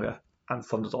much longer. And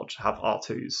Thunder Dodge have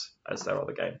R2s as their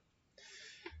other game.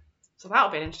 So that'll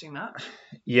be an interesting match.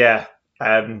 Yeah.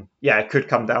 It could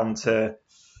come down to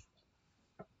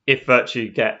if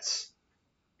Virtue gets,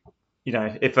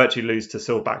 if Virtue lose to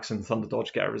Silverbacks and Thunder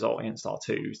Dodge get a result against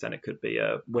R2s, then it could be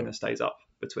a winner stays up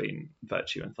between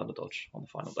Virtue and Thunder Dodge on the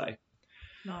final day.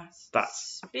 Nice.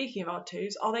 Speaking of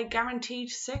R2s, are they guaranteed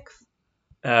 6th?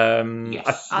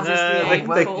 Yes. As is the aim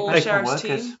for all Sheriff's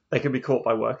team. They can be caught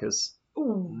by Workers.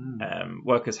 Ooh.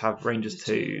 Workers have Rangers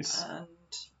 2s. And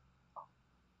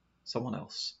someone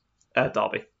else.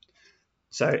 Derby.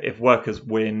 So if Workers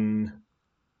win...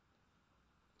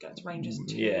 Against Rangers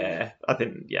 2. Yeah, I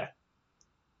think,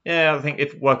 I think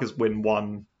if Workers win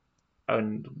one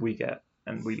and we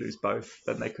lose both,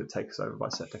 then they could take us over by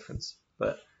set difference.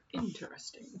 But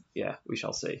interesting. Yeah, we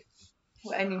shall see.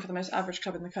 We're aiming for the most average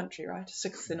club in the country, right?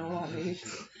 6th in all our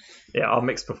leagues. Yeah, our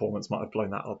mixed performance might have blown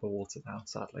that out of the water now,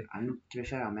 sadly. And to be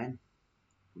fair, men,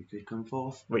 we could come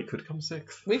 4th. We could come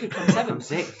 6th. We could come 7th.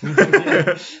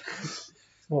 6th.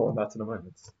 More on that in a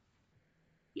moment.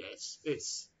 Yeah,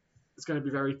 it's going to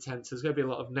be very tense. There's going to be a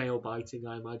lot of nail biting,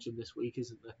 I imagine, this week,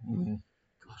 isn't there? Mm-hmm.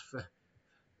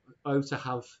 God, to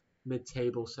have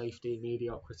mid-table safety and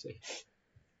mediocrity.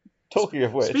 Talking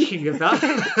of which, speaking of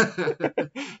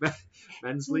that,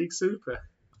 Men's League Super.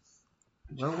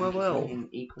 Well.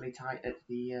 Equally tight at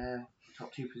the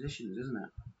top 2 positions, isn't it?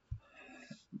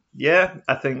 Yeah,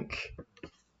 I think.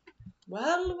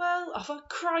 Well, oh, for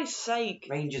Christ's sake.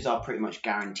 Rangers are pretty much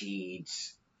guaranteed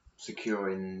secure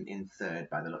in 3rd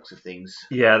by the looks of things.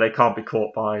 Yeah, they can't be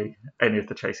caught by any of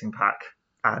the chasing pack,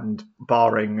 and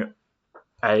barring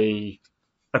a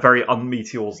very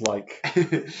un-Meteors-like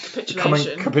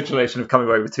capitulation of coming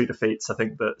away with 2 defeats, I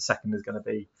think that 2nd is going to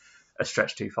be a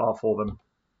stretch too far for them.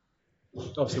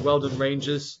 Obviously, well done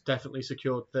Rangers, definitely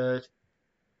secured 3rd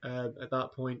at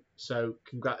that point. So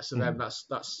congrats to them. That's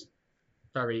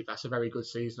a very good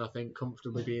season, I think,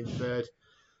 comfortably being 3rd.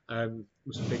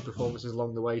 With some big performances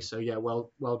along the way. So yeah, well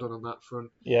done on that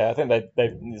front. Yeah, I think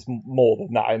it's more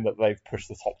than that in that they've pushed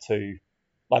the top 2.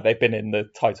 Like they've been in the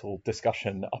title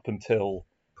discussion up until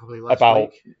probably last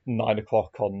about week. 9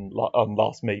 o'clock on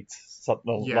last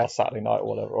last Saturday night or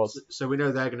whatever it was. So we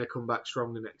know they're going to come back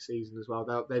strongly next season as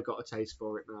well. They've got a taste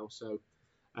for it now. So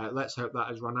let's hope that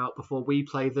has run out before we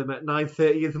play them at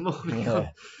 9:30 in the morning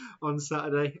on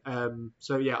Saturday.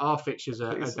 So yeah, our fixtures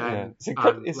are Ben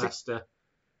and Leicester.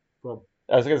 Well,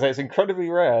 I was going to say, it's incredibly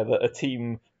rare that a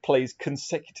team plays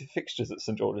consecutive fixtures at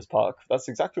St George's Park. That's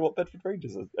exactly what Bedford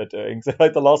Rangers are doing. They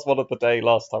played the last one of the day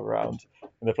last time around,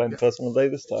 and they're playing the first one of the day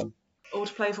this time. All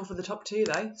to play for the top 2,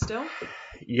 though, still?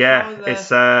 Yeah,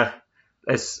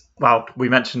 it's we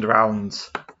mentioned around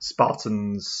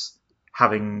Spartans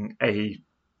having a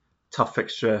tough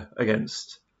fixture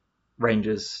against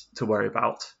Rangers to worry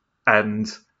about, and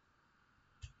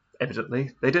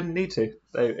evidently they didn't need to.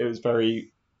 It was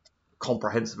very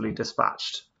comprehensively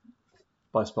dispatched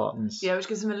by Spartans. Yeah, which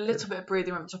gives them a little bit of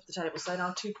breathing room at the top of the table. So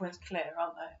now 2 points clear,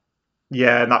 aren't they?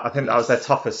 Yeah, and I think that was their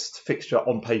toughest fixture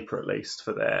on paper, at least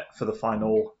for the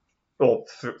final, or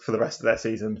for the rest of their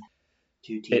season.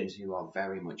 Two teams who are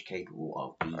very much capable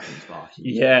of beating Spartans.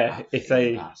 Yeah, if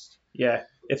they past.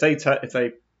 if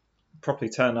they properly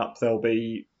turn up, there'll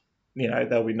be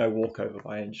no walkover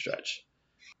by any stretch.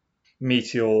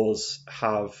 Meteors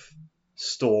have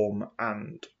Storm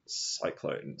and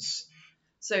Cyclones.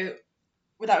 So,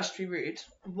 without us to be rude,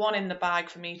 one in the bag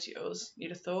for Meteors,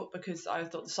 you'd have thought, because I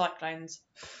thought the Cyclones.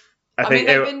 I think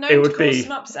they've been known to cause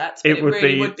some upsets, but it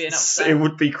really would be an upset. It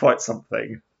would be quite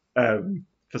something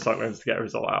for Cyclones to get a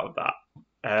result out of that.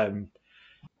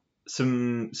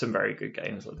 Some very good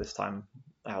games at this time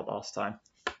out last time.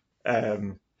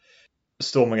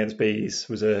 Storm against Bees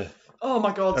was oh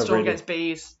my god, Storm really... against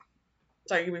Bees.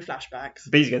 Don't give me flashbacks.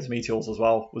 Bees against Meteors as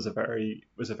well was a very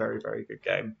very good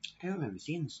game. I don't remember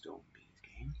seeing the Storm Bees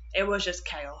game. It was just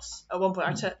chaos. At one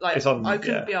point, I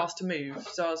couldn't be asked to move,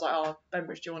 so I was like, "Oh,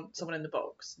 Benbridge, do you want someone in the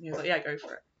box?" And he was like, "Yeah, go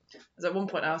for it." Because at one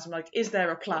point, I asked him like, "Is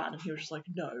there a plan?" And he was just like,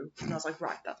 "No." And I was like,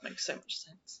 "Right, that makes so much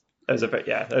sense." It was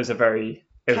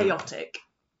chaotic.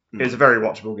 It was a very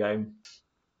watchable game.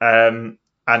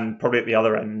 And probably at the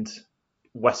other end,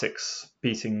 Wessex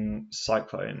beating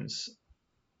Cyclones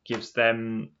gives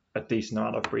them a decent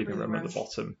amount of breathing room at the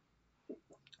bottom.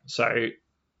 So,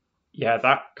 yeah,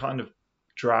 that kind of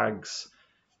drags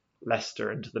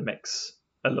Leicester into the mix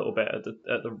a little bit at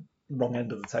the wrong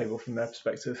end of the table from their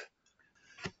perspective.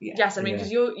 Yeah. Yes, I mean,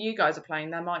 because you guys are playing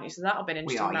them, aren't you? So that'll be an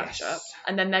interesting matchup. Yes.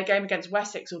 And then their game against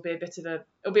Wessex will be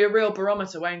it'll be a real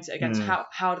barometer, won't it, against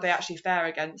how do they actually fare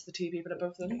against the two people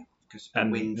above them? Because a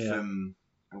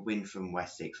win from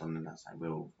Wessex on that side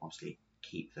will obviously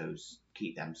keep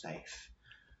them safe.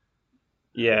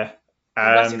 Yeah.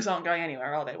 Wessex aren't going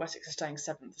anywhere, are they? Wessex are staying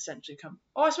 7th, essentially.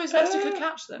 I suppose Leicester could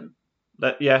catch them.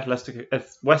 Leicester.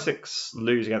 If Wessex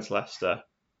lose against Leicester,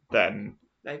 then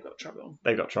they've got trouble.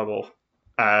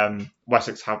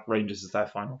 Wessex have Rangers as their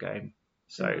final game,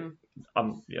 so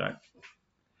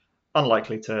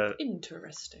unlikely to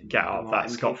get out of that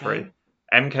scot-free.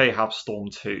 MK have Storm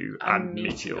 2 and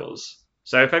Meteors.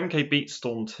 So if MK beats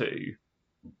Storm 2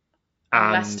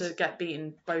 and Leicester get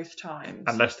beaten both times,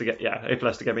 and if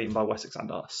Leicester get beaten by Wessex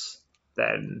and us,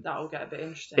 then that'll get a bit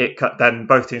interesting. Then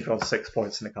both teams go on 6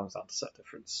 points, and it comes down to set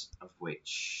difference, of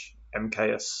which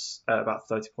MK is about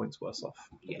 30 points worse off.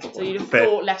 Yeah. So you'd have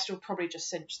thought Leicester will probably just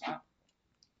cinch that.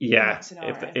 Yeah.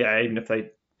 Even if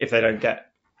they don't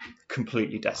get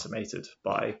completely decimated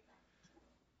by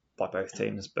both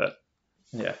teams, but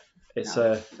yeah, it's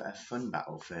a fun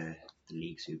battle for the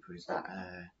League Super. Is that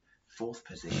 4th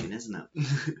position, isn't it?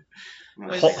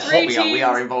 We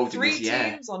are involved in this. 3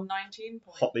 teams on 19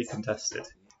 points. Hotly contested.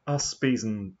 Us, Bees,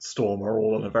 and Storm are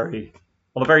all on a very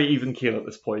even keel at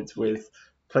this point, with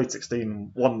played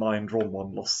 16, won 9, drawn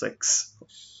 1, lost 6,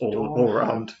 all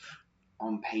around.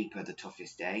 On paper, the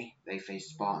toughest day. They face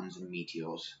Spartans and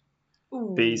Meteors.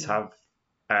 Ooh. Bees have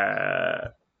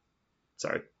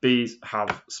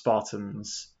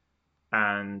Spartans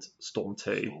and Storm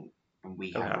 2. And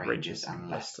we have Rangers and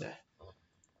Leicester.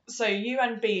 So you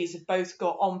and Bees have both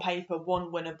got on paper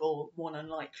one winnable, one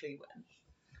unlikely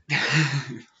win.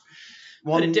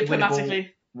 One Put it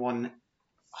diplomatically. Winnable, one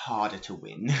harder to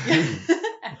win.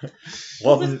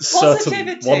 one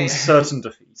certain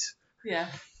defeat. Yeah.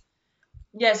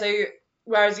 Yeah, so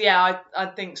whereas I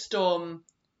think Storm,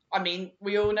 I mean,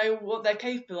 we all know what they're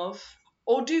capable of.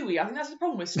 Or do we? I think that's the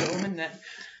problem with Storm, isn't it?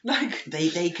 Like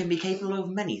they can be capable of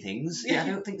many things. Yeah, I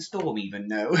don't think Storm even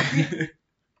know.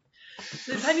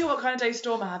 So depending on what kind of day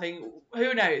Storm are having,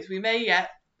 who knows? We may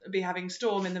yet be having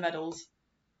Storm in the medals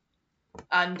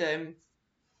and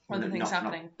other things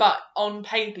happening. But on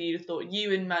paper, you'd have thought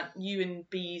you and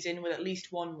Bees in with at least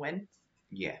one win.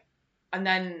 Yeah. And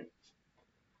then,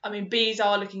 I mean, Bees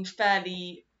are looking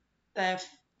fairly.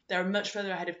 They're much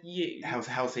further ahead of you.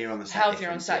 Healthier on the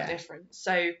set difference.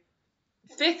 So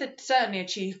 5th are certainly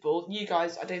achievable. You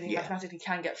guys, I don't think mathematically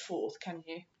can get 4th, can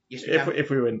you? Yes, if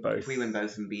we win both. If we win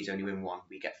both and Bees only win 1,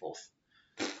 we get 4th.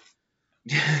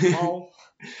 Oh.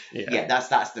 Yeah,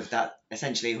 that's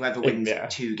essentially whoever wins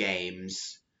 2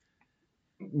 games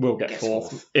will get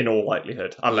 4th in all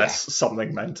likelihood, unless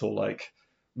something mental like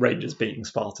Rangers beating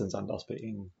Spartans and us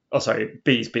beating...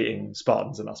 Bees beating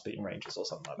Spartans and us beating Rangers or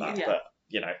something like that. Yeah. But,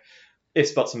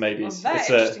 it's buts and maybes. Well, very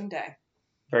interesting day.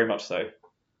 Very much so.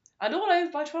 And all over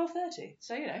by 12:30,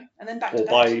 so and then back to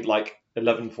by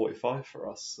 11:45 for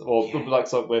us, or Yeah. like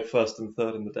so we're first and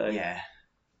third in the day. Yeah.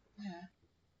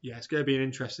 Yeah, it's going to be an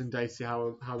interesting day to see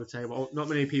how the table. Not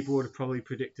many people would have probably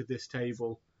predicted this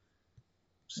table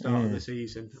start of the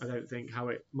season. I don't think how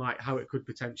it could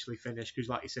potentially finish, because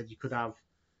like you said, you could have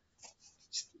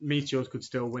Meteors could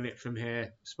still win it from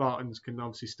here. Spartans can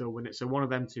obviously still win it. So one of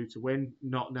them two to win,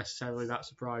 not necessarily that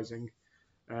surprising.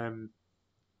 And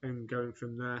going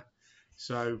from there,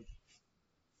 so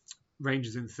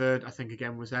Rangers in third, I think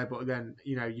again was there. But then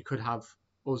you could have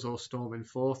us or Storm in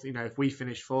fourth. If we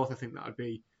finish fourth, I think that would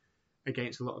be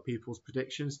against a lot of people's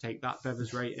predictions. Take that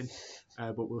Bevis rating,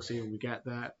 but we'll see when we get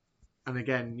there. And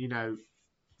again, no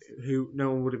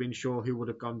one would have been sure who would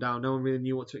have gone down. No one really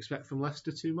knew what to expect from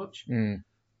Leicester too much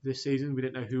this season. We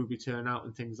didn't know who would be turning out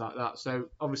and things like that. So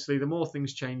obviously, the more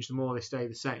things change, the more they stay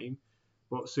the same.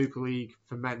 But Super League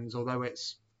for men's, although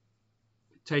it's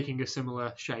taking a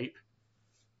similar shape,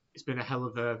 it's been a hell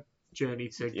of a journey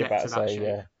to get to that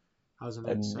shape, hasn't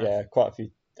it? And quite a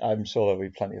few. I'm sure there'll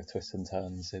be plenty of twists and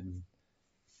turns in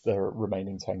the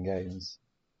remaining 10 games,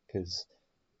 because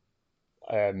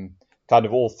kind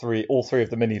of all three of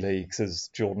the mini leagues, as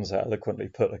Jordan so eloquently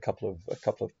put a couple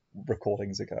of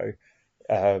recordings ago,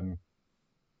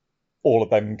 all of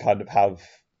them kind of have,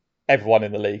 everyone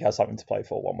in the league has something to play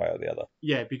for one way or the other.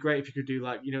 Yeah, it'd be great if you could do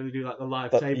they do the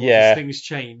live table, because things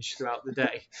change throughout the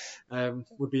day.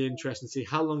 Would be interesting to see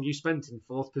how long you spent in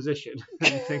fourth position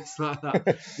and things like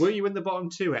that. Were you in the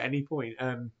bottom two at any point?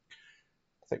 I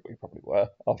think we probably were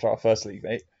after our first league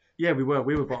meet. Yeah, we were.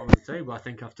 We were bottom of the table, I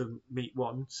think, after meet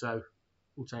one. So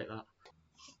we'll take that.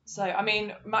 So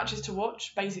matches to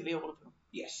watch, basically all of them.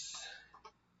 Yes.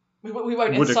 We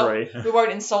won't agree. We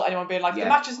won't insult anyone being like the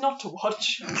matches not to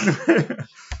watch.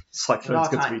 Cyclone's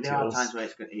good to be there are times where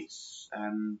it's good.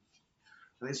 I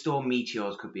think Storm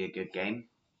Meteors could be a good game.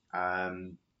 I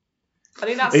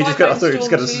think that's just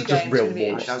going to just real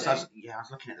warm. I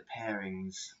was looking at the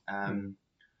pairings.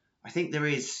 I think there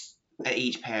is, at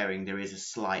each pairing, there is a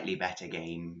slightly better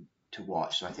game to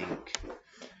watch. So I think,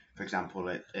 for example,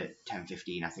 at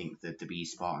 10:15, I think that the B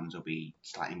Spartans will be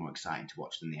slightly more exciting to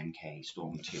watch than the MK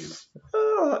Storm 2.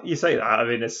 You say that. I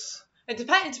mean, it's... It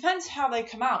depends how they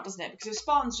come out, doesn't it? Because if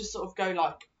Spartans just sort of go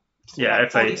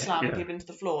body slamming people into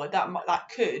the floor, that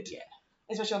could,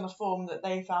 especially on the form that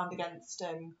they found against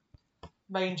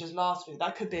Rangers last week,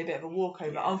 that could be a bit of a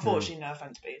walkover. Unfortunately, no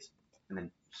offence, please. And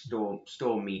then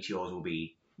Storm Meteors will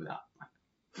be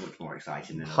much more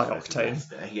exciting than high octane.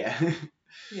 Yeah.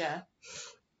 Yeah.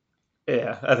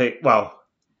 Yeah, I think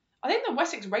the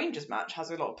Wessex Rangers match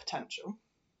has a lot of potential.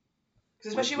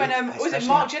 Because especially when was it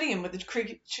Mark Gillian with the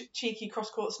cheeky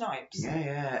cross-court snipes?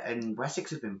 Yeah, and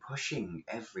Wessex have been pushing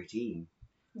every team.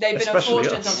 They've been Especially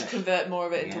unfortunate enough to convert more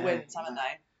of it into wins, haven't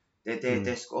they?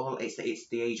 Their score, it's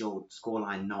the age-old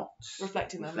scoreline not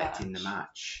reflecting the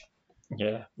match.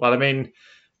 Yeah, well, I mean,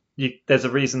 there's a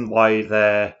reason why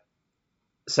their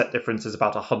set difference is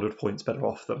about 100 points better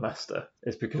off than Leicester.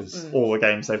 Is because all the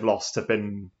games they've lost have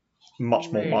been much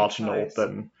more marginal close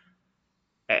than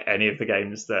any of the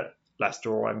games that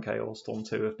Leicester or MK or Storm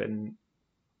 2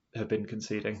 have been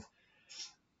conceding.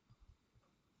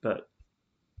 But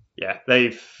yeah,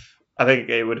 I think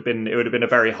it would have been a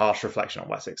very harsh reflection on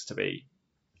Wessex to be,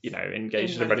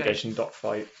 engaged in a relegation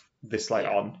dogfight this late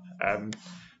on.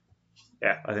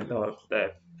 I think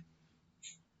they're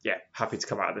happy to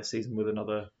come out of this season with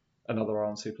another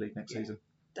Ireland Super League next season.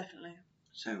 Definitely.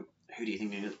 So, who do you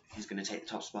think is going to take the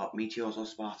top spot, Meteors or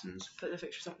Spartans? Put the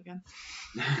fixtures up again.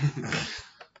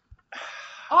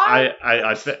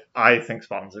 I think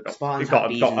Spartans have got.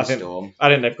 Storm. I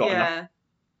think they've got enough.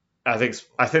 I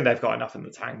think they've got enough in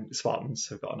the tank. Spartans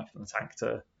have got enough in the tank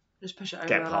to just push it over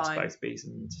get the past line. both Bees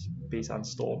and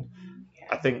Storm.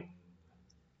 I think.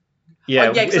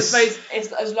 Yeah, because I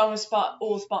suppose as long as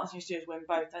all Spartans need to do is win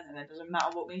both, then it doesn't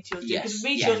matter what Meteors do. Because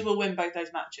Meteors will win both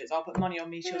those matches. I'll put money on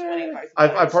Meteors winning both.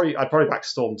 I'd probably back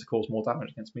Storm to cause more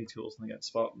damage against Meteors than against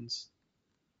Spartans.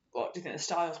 What do you think the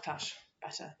styles clash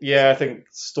better? Yeah, I think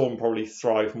Storm probably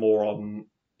thrive more on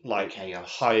chaos.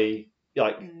 high,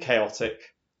 chaotic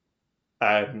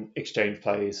exchange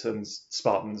plays, and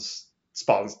Spartans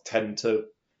tend to.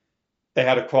 They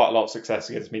had quite a lot of success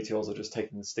against Meteors of just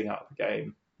taking the sting out of the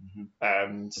game.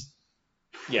 And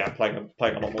playing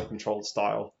a lot more controlled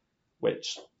style,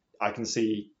 which I can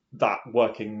see that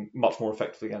working much more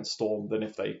effectively against Storm than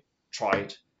if they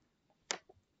tried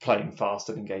playing fast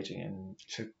and engaging in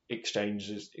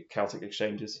chaotic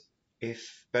exchanges.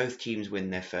 If both teams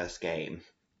win their first game,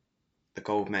 the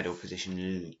gold medal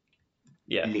position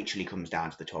literally comes down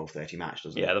to the 12:30 match,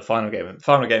 doesn't it? Yeah, the final game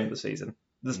of the season.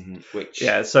 Which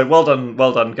So well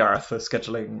done, Gareth, for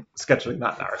scheduling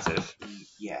that narrative.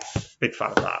 yeah, Big fan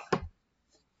of that.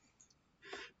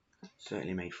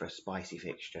 certainly made for a spicy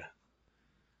fixture.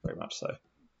 Very much so.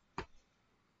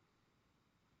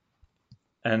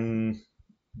 And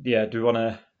yeah, do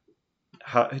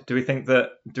we think that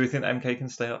MK can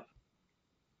stay up?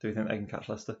 Do we think they can catch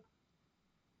Leicester?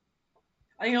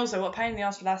 I think also what pain in the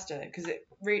arse for Leicester, because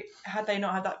had they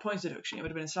not had that points deduction, it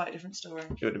would have been a slightly different story.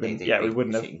 It would have been. They we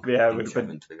wouldn't have. sitting Yeah, it in would have been.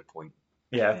 seventh with a point.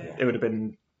 Yeah, Yeah. it would have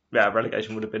been. Yeah,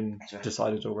 relegation would have been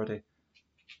decided already,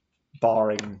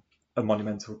 barring a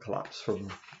monumental collapse from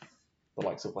the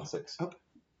likes of Wessex.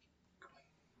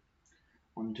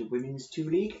 On to Women's 2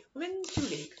 League. Women's 2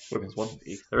 League. Women's 1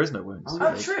 league. There is no women's. Oh, 2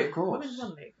 Oh, league. true. of course. Women's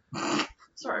 1 League.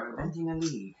 Sorry, everyone. Inventing a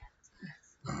league.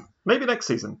 Maybe next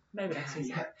season. Maybe next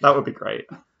season. That would be great.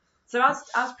 So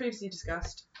as previously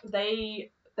discussed,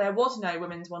 there was no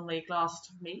Women's 1 League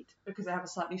last meet because they have a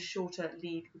slightly shorter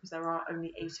league because there are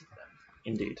only 8 of them.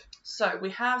 Indeed. So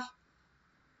we have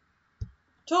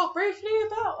talked briefly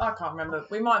about. I can't remember.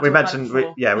 We might. We talk about it mentioned.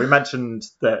 before. We mentioned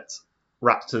that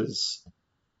Raptors.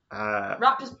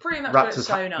 Raptors pretty much got it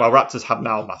sewn up. Raptors have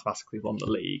now mathematically won the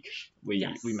league.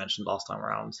 Yes. We mentioned last time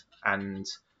around, and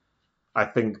I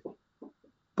think,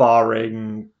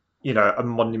 barring a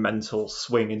monumental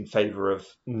swing in favour of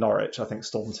Norwich, I think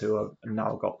Storm 2 have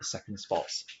now got the second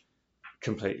spots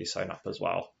completely sewn up as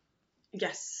well.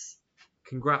 Yes.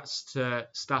 Congrats to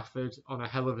Stafford on a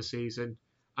hell of a season,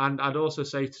 and I'd also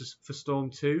say for Storm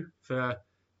 2 for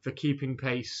keeping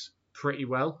pace pretty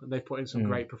well, and they've put in some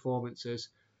great performances.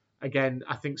 Again,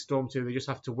 I think Storm 2, they just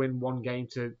have to win one game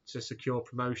to secure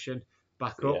promotion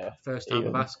back up. Yeah, First time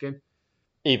of asking.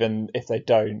 Even if they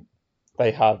don't,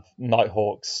 they have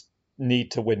Nighthawks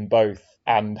need to win both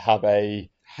and have a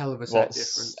Hell of a set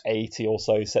difference. 80 or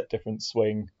so set difference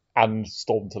swing, and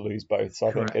Storm to lose both.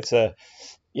 So Correct. I think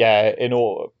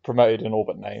it's promoted in all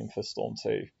but name for Storm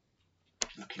 2.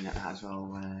 Looking at that as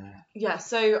well. Yeah.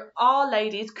 So our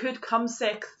ladies could come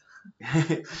 6th,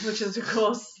 which is of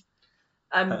course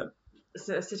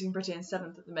sitting pretty in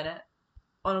 7th at the minute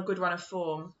on a good run of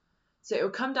form. So it will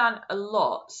come down a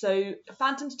lot. So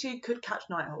Phantoms 2 could catch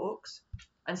Nighthawks,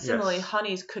 and similarly Yes.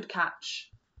 Honeys could catch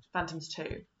Phantoms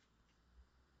 2.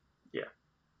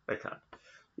 They can.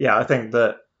 Yeah, I think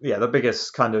that the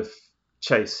biggest kind of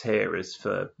chase here is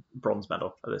for bronze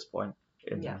medal at this point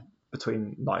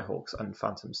between Nighthawks and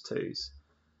Phantoms 2s.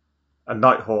 And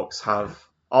Nighthawks have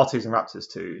R2s and Raptors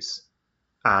 2s,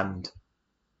 and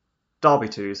Derby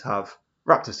 2s have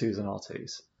Raptors 2s and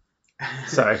R2s.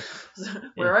 So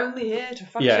We're only here to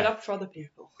fuck Yeah. shit up for other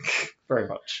people. very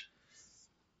much.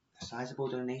 A sizable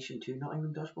donation to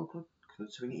Nottingham Dodgeball Club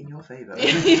could swing it in your favour.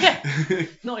 Yeah.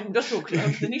 Not even Industrial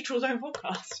Club, the Neutral Zone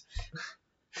podcast.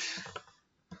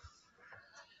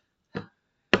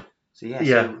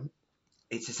 So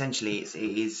it's essentially it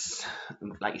is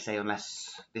like you say,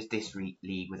 unless this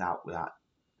league without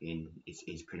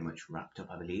is pretty much wrapped up,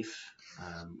 I believe.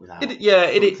 Without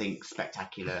something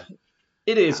spectacular.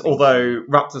 It is, although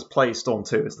Raptors play Storm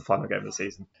 2 as the final game of the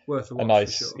season. Worth a A watch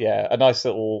nice, for sure. a nice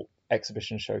little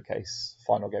exhibition showcase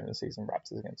final game of the season.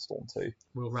 Raptors against Storm 2.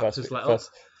 Will First Raptors let up?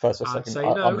 or I'd second? say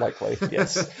no. Unlikely.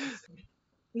 Yes.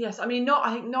 Yes, I mean,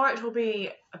 I think Norwich will be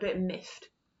a bit miffed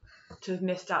to have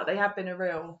missed out. They have been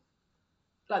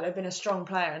they've been a strong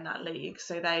player in that league,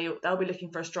 so they'll be looking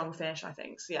for a strong finish, I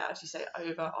think. So yeah, as you say,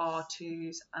 over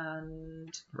R2s and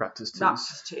Raptors 2s.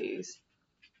 Raptors 2s.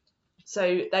 So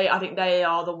I think they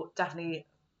are definitely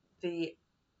the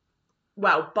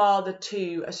bar the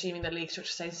 2, assuming the league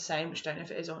structure stays the same, which I don't know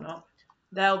if it is or not.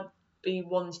 They'll be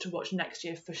ones to watch next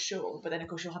year for sure. But then of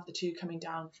course you'll have the 2 coming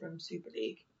down from Super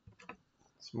League.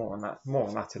 It's more on that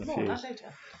in a More few. on that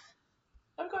later.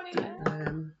 I've got any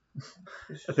there.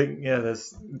 I think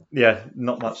there's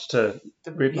not much to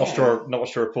not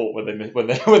much to report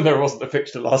when there wasn't a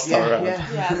fixture last time around.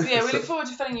 Yeah, so we look forward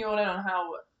to filling you all in on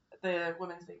how the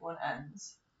Women's League 1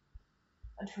 ends.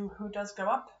 And who does go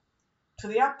up to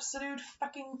the absolute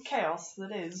fucking chaos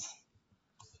that is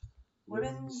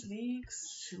Women's League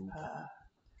Super.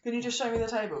 Can you just show me the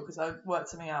table? Because I worked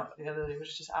something out the other day which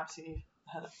is just absolutely,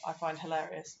 I find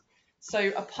hilarious.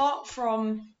 So apart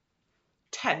from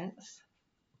 10th,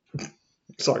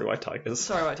 Sorry, White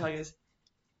Tigers.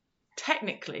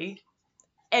 technically,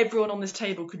 everyone on this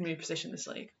table could move position this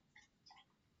league.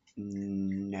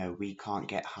 No, we can't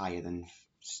get higher than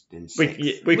 6. We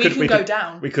can go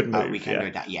down. We could move. We can go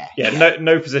down. Yeah.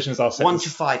 No positions are set. 1 to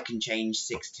 5 can change.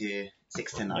 6 to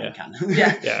 9 can.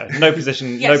 Yeah. No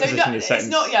position. Yeah, no so position is set. it's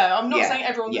not. Yeah, I'm not Yeah, saying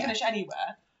everyone can yeah. finish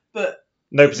anywhere, but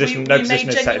No position. we no may position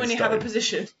is set in genuinely have a stone.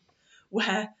 position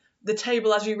where the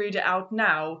table as we read it out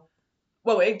now,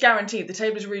 well, it guaranteed the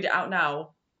table as we read it out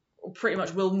now pretty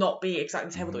much will not be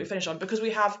exactly the table that we finish on, because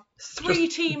we have three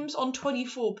teams on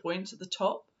 24 points at the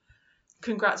top.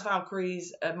 Congrats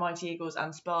Valkyries, Mighty Eagles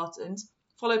and Spartans,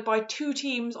 followed by two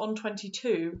teams on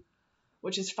 22,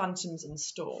 which is Phantoms and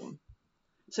Storm.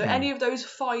 So any of those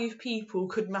 5 people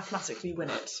could mathematically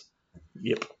win it.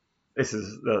 Yep. This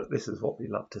is what we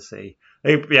love to see.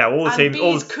 Yeah, all the And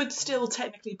teams. Bees could still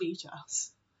technically beat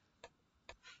us.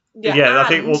 I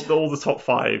think all the top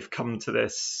 5 come to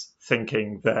this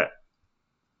thinking that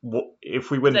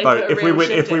if we win They both, put a real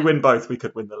shift if we in. win both, we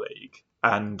could win the league,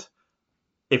 and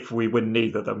if we win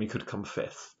neither, then we could come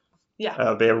 5th. Yeah.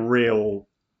 It'll be a real.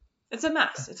 It's a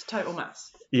mass. It's a total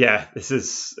mass. Yeah, this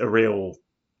is a real.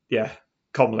 Yeah,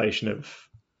 combination of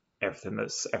everything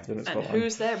that's And going on.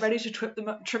 who's there ready to trip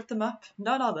them up?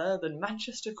 None other than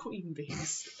Manchester Queen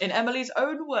Bees. In Emily's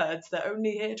own words, they're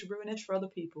only here to ruin it for other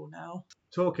people now.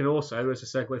 Talking also, as a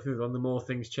segue through on, the more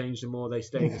things change, the more they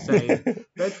stay the same.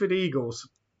 Bedford Eagles,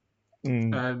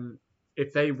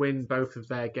 if they win both of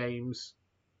their games,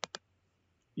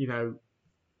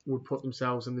 would put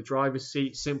themselves in the driver's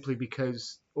seat simply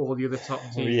because all the other top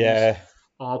teams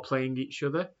are playing each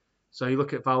other. So you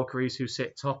look at Valkyries, who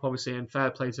sit top, obviously, and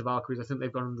fair play to Valkyries. I think they've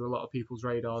gone under a lot of people's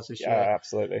radars this year. Yeah,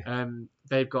 absolutely.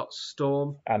 They've got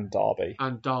Storm And Derby.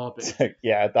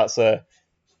 Yeah, that's a...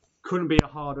 Couldn't be a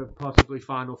harder, possibly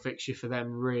final fixture for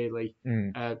them, really,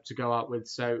 to go out with.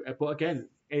 So, but again,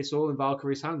 it's all in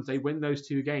Valkyries' hands. They win those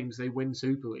 2 games, they win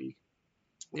Super League.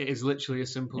 It is literally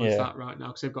as simple as that right now,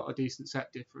 because they've got a decent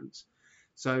set difference.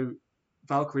 So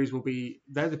Valkyries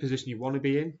they're the position you want to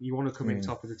be in. You want to come in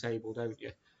top of the table, don't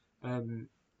you?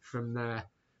 From there.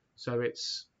 So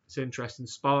it's interesting.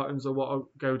 Spartans are what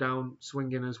go down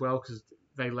swinging as well, because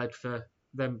they led for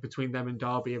them, between them and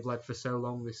Derby have led for so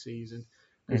long this season.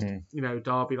 Because,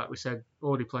 Derby, like we said,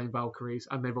 already playing Valkyries,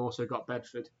 and they've also got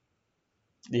Bedford.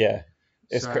 Yeah.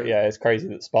 It's crazy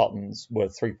that Spartans were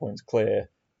 3 points clear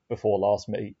before last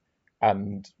meet,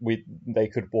 and they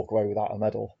could walk away without a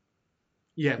medal.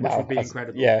 Yeah, which would be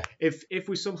incredible. Yeah. If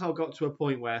we somehow got to a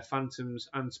point where Phantoms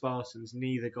and Spartans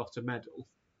neither got a medal,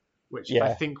 which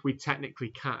I think we technically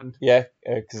can. Yeah,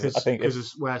 because I think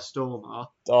because where Storm are.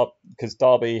 Because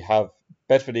Derby have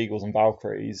Bedford Eagles and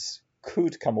Valkyries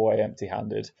could come away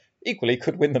empty-handed. Equally,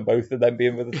 could win them both and then be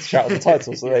in with a shout at the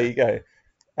title. So there you go.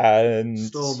 And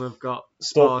Storm have got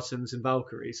Spartans and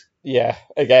Valkyries. Yeah,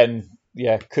 again,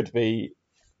 could be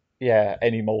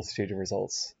any multitude of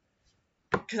results.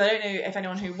 Because I don't know if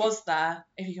anyone who was there,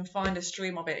 if you can find a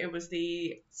stream of it, it was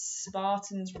the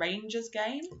Spartans Rangers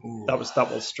game. Ooh. That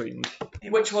was streamed.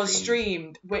 Which was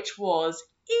streamed, which was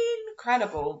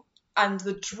incredible. And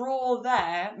the draw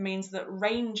there means that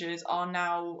Rangers are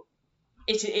now...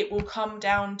 It will come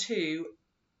down to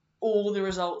all the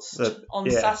results on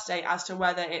Saturday as to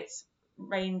whether it's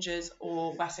Rangers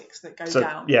or Wessex that go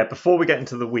down. Yeah, before we get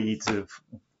into the weeds of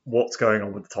what's going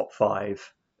on with the top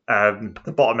 5,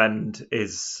 the bottom end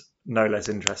is no less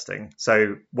interesting.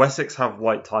 So Wessex have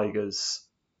White Tigers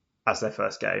as their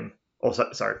first game.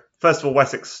 First of all,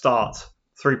 Wessex start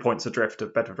 3 points adrift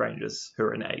of Bedford Rangers, who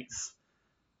are in 8th.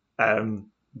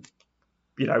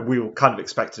 We all kind of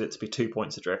expected it to be 2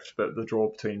 points adrift, but the draw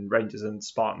between Rangers and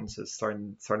Spartans has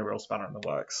thrown a real spanner in the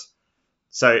works.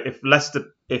 So if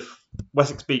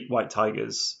Wessex beat White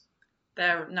Tigers,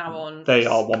 they're now on. They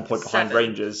are 1 point behind 7.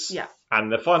 Rangers. Yeah.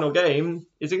 And the final game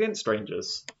is against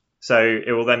Rangers. So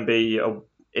it will then be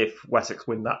if Wessex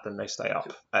win that, then they stay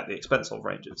up at the expense of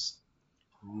Rangers.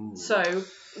 Ooh. So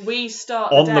we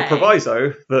start on the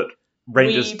proviso that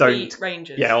Rangers don't beat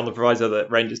Rangers. Yeah, on the proviso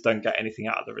that Rangers don't get anything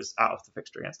out of the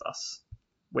fixture against us.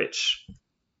 Which,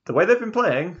 the way they've been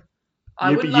playing,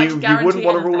 you wouldn't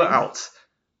want to rule it out.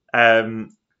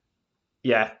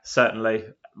 Certainly.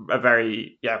 We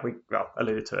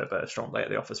alluded to it, but a strong day at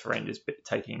the office for Rangers,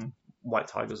 taking White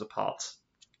Tigers apart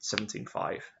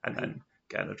 17-5 and then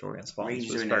getting a draw against Spartans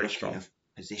Rangers was are in very a strong. kind of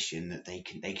position that they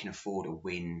can afford a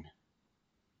win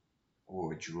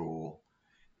or a draw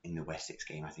in the Wessex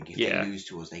game. I think if they lose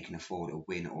to us, they can afford a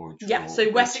win or a draw. Yeah, so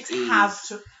Wessex have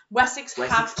to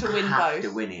win have both. to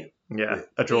win it. Yeah,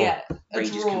 a draw. Yeah,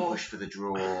 Rangers can push for the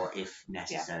draw if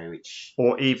necessary, which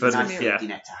or even is a nice safety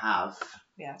net to have.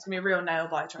 Yeah, it's gonna be a real nail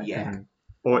biter. I Yeah. think.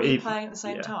 Or even even playing at the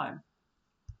same time.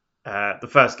 The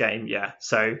first game,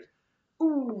 So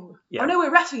Ooh. Yeah. Oh no,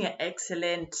 we're refing it.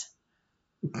 Excellent.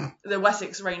 The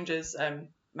Wessex Rangers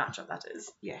matchup, that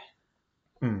is. Yeah.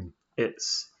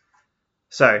 It's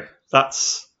so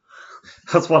that's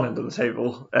one end of the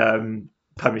table.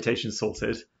 Permutation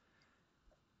sorted.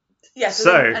 Yeah.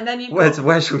 So and then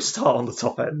where should we start on the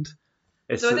top end?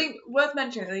 It's So I think worth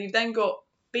mentioning that you've then got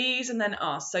Bees and then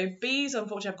us. So Bees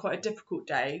unfortunately have quite a difficult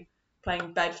day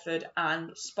playing Bedford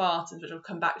and Spartans, which I'll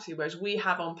come back to, whereas we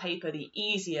have on paper the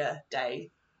easier day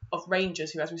of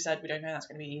Rangers, who, as we said, we don't know that's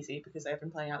going to be easy because they've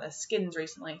been playing out their skins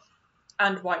recently,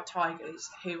 and White Tigers,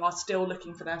 who are still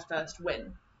looking for their first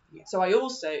win. Yeah. So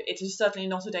it is certainly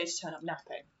not a day to turn up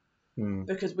napping,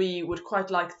 because we would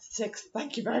quite like the sixth.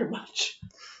 Thank you very much.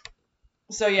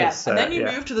 So yeah, It's, and then you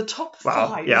yeah. move to the top Well,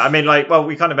 5. yeah, I mean,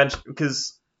 we kind of mentioned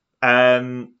because,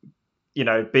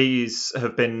 Bees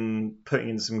have been putting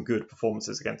in some good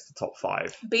performances against the top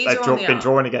 5. Bees They've are on the been up.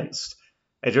 drawing against.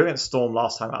 They drew against Storm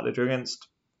last time out. They drew against.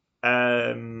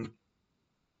 They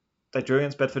drew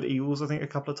against Bedford Eagles, I think, a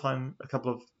couple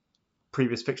of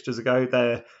previous fixtures ago.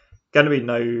 They're going to be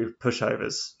no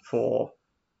pushovers for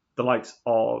the likes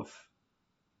of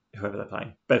whoever they're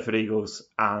playing, Bedford Eagles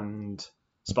and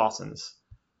Spartans.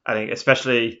 I think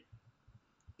especially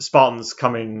Spartans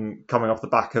coming off the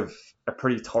back of a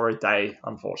pretty torrid day,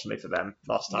 unfortunately for them,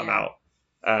 last time out.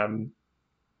 A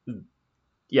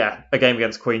game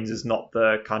against Queens is not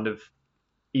the kind of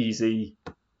easy,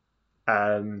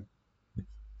 the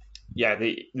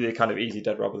kind of easy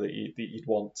dead rubber that you'd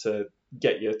want to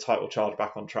get your title charge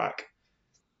back on track.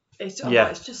 It's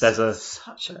just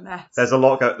such a mess. There's a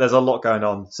lot going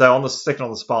on. So sticking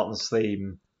on the Spartans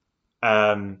theme,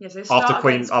 So after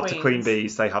Queen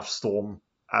Bees, they have Storm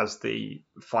as the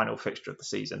final fixture of the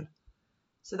season.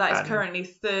 So that is currently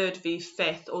 3rd v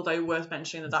 5th, although worth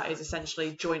mentioning that is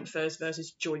essentially joint 1st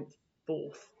versus joint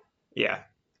 4th. Yeah,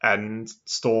 and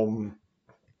Storm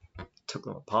took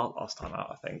them apart last time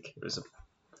out, I think. It was a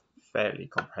fairly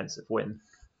comprehensive win.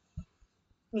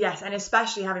 Yes, and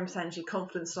especially having potentially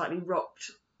confidence slightly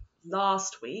rocked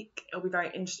last week, it'll be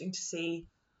very interesting to see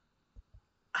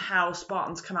how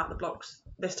Spartans come out the blocks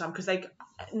this time, because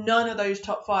none of those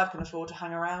top 5 can afford to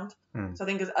hang around. So I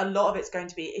think a lot of it's going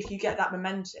to be, if you get that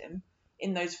momentum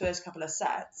in those first couple of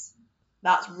sets,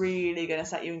 that's really going to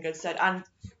set you in good stead. And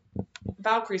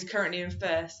Valkyrie's currently in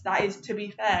first. That is, to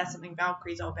be fair, something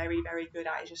Valkyries are very, very good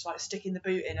at. It's just like sticking the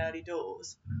boot in early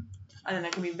doors, and then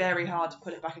it can be very hard to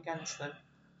put it back against them.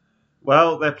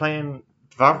 Well, they're playing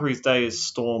Valkyrie's Day is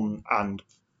Storm and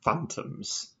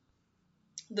Phantoms.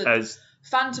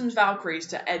 Phantoms Valkyries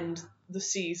to end the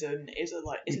season is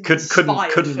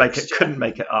couldn't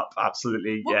make it up.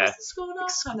 Absolutely, what was the score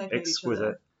last time they played each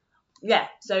other? Yeah,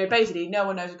 so basically no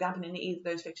one knows what's happening in either of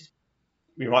those fixtures.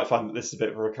 We might find that this is a bit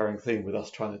of a recurring theme with us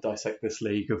trying to dissect this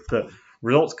league, of the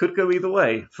results could go either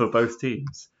way for both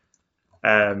teams.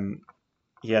 None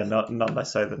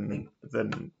less so than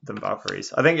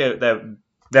Valkyries. I think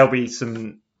there'll be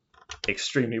some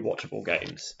extremely watchable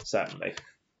games, certainly.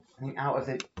 I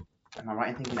think am I right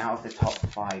in thinking out of the top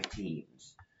 5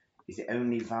 teams, is it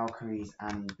only Valkyries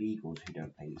and Beagles who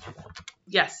don't play each other?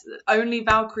 Yes, only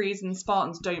Valkyries and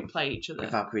Spartans don't play each other.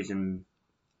 Valkyries and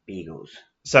Beagles.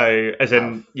 So, as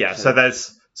in, so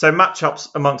there's matchups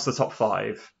amongst the top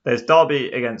 5. There's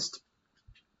Derby against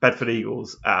Bedford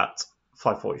Eagles at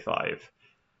 5:45.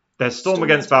 There's Storm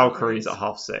against Valkyries at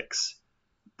 6:30.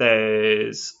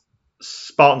 There's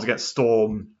Spartans against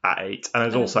Storm at 8, and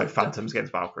there's also Phantoms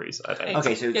against Valkyries at 8.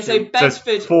 Okay, so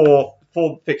Bedford, four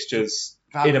fixtures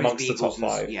Valkyries, in amongst Beagles, the top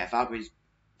 5.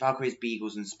 Valkyries,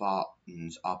 Beagles, and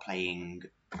Spartans are playing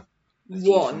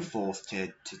one from 4th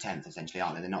to 10th, essentially,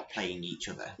 aren't they? They're not playing each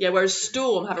other. Yeah, whereas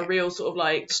Storm have a real sort of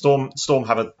like Storm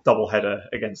have a double header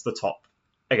against the top,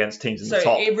 against teams in the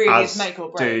top. So it really is make or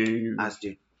break.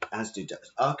 As do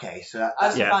okay, so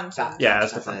as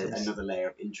that's another layer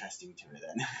of interesting to it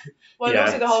then. Well, and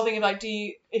also the whole thing of like,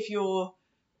 if you're,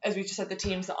 as we just said, the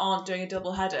teams that aren't doing a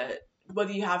double header,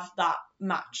 whether you have that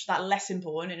match, that less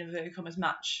important in inverted commas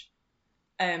match,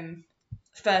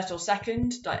 first or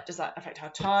second, like, does that affect how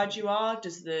tired you are?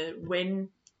 Does the win,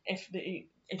 if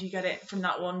you get it from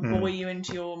that one, buoy you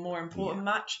into your more important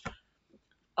match?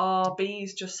 Are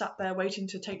Bees just sat there waiting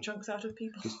to take chunks out of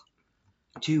people?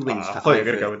 2 wins. I thought you were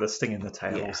going to go with a sting in the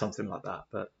tail or something like that,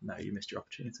 but no, you missed your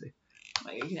opportunity.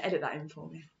 You can edit that in for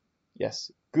me. Yes,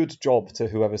 good job to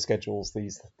whoever schedules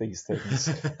these things. This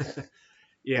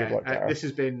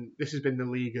has been the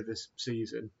league of this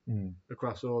season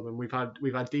across all of them. We've had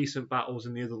decent battles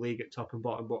in the other league at top and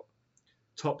bottom, but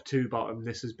top to bottom,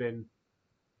 this has been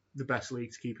the best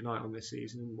league to keep an eye on this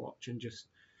season and watch and just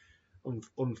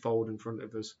unfold in front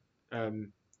of us.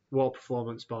 What a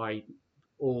performance by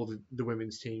all the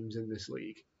women's teams in this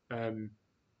league. The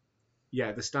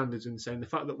standards are insane. The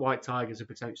fact that White Tigers are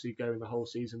potentially going the whole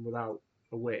season without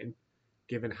a win,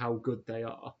 given how good they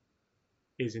are,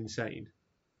 is insane.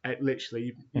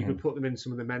 Literally, you Mhm. could put them in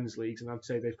some of the men's leagues, and I'd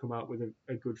say they've come out with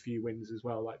a good few wins as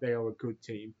well. Like they are a good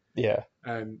team. Yeah.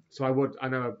 So I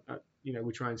know,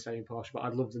 we try and stay impartial, but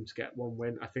I'd love them to get one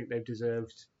win. I think they've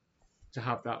deserved to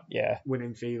have that Yeah.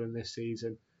 winning feeling this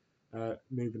season.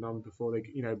 Moving on before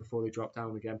they drop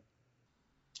down again.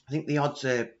 I think the odds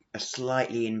are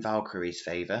slightly in Valkyrie's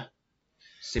favour,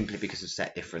 simply because of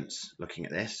set difference. Looking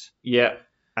at this, Yeah.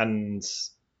 And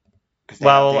 'Cause they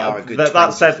are well, a good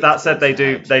that said,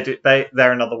 26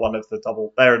 they're another one of the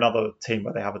double. They're another team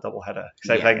where they have a double header because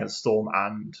they're Yeah. playing against Storm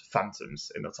and Phantoms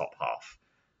in the top half.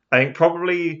 I think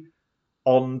probably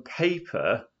on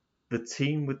paper, the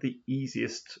team with the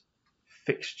easiest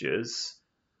fixtures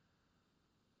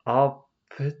are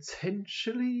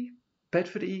potentially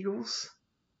Bedford Eagles.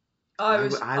 I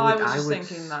was just would-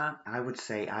 thinking that. I would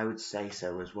say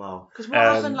so as well. Because what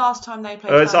happened last time they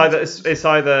played? It's Phantoms?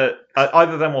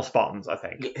 either them or Spartans, I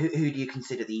think. Who do you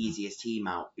consider the easiest team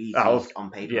out? Out On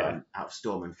paper, yeah. out of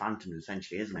Storm and Phantoms,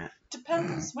 essentially, isn't it?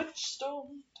 Depends which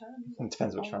Storm turns up. It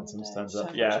depends which on Phantoms the turns day. up.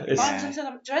 So Yeah, which it's- Phantoms turn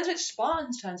up. Depends which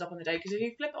Spartans turns up on the day. Because if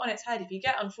you flip it on its head, if you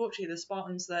get unfortunately the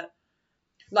Spartans that,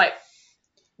 like,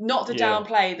 not to Yeah.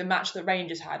 downplay the match that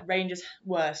Rangers had. Rangers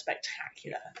were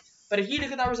spectacular. But if you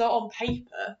look at that result on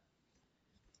paper,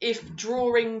 if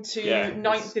drawing to Yeah,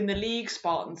 ninth in the league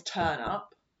Spartans turn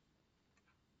up,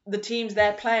 the teams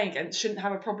they're playing against shouldn't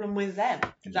have a problem with them,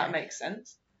 if that makes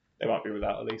sense. They might be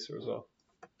without Elisa as well.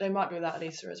 They might be without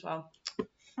Elisa as well.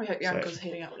 We hope Yanko's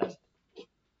healing up with us.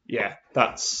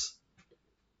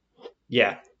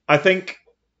 Yeah, I think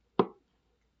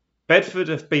Bedford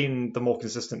have been the more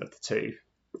consistent of the two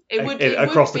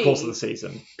across the course of the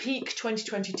season. Peak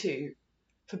 2022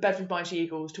 for Bedford Mighty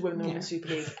Eagles to win the Women's Super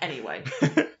League anyway.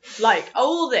 Like,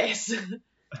 all this,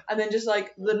 and then just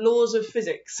like the laws of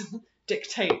physics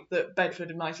dictate that Bedford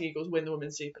and Mighty Eagles win the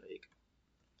Women's Super League.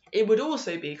 It would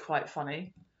also be quite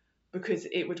funny because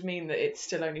it would mean that it's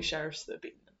still only Sheriffs that have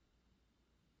beaten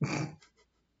them.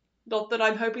 Not that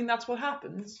I'm hoping that's what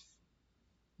happens,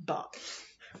 but...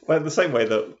 Well, in the same way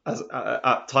that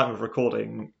at time of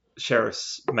recording,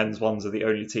 Sheriff's men's ones are the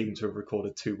only team to have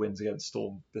recorded 2 wins against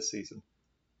Storm this season.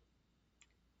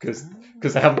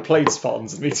 Because they haven't played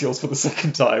Spartans and Meteors for the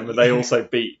second time, and they also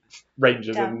beat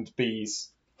Rangers and Bees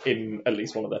in at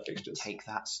least one of their fixtures. Take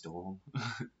that, Storm.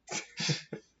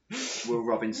 Will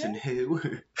Robinson who?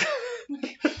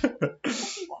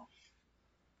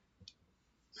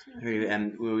 We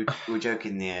were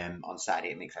joking on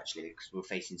Saturday at Mix actually because we were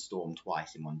facing Storm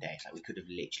twice in one day. It's like we could have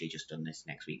literally just done this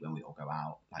next week when we all go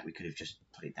out. Like we could have just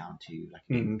put it down to like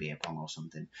a beer pong or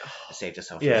something. Saved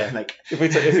ourselves. Yeah. Like if we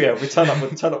turn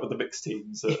up with the mixed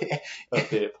teams at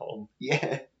beer pong.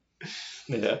 Yeah.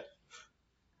 Yeah.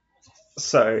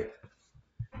 So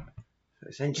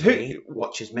essentially,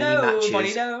 watch as many matches.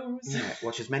 Nobody knows. Yeah,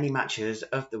 watch as many matches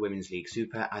of the Women's League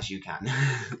Super as you can.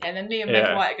 And then me and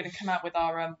Meg White are going to come out with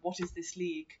our "What is this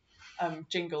league?"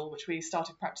 jingle, which we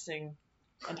started practicing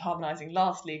and harmonising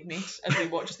last league meet as we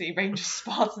watched the Rangers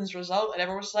Spartans result, and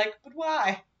everyone was like, "But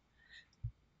why?"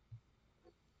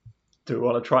 Do we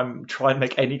want to try and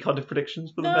make any kind of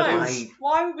predictions for the No, medals?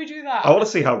 why would we do that? I want to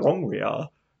see how wrong we are.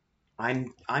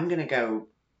 I'm going to go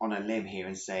on a limb here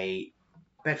and say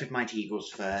Bedford Mighty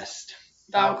Eagles first,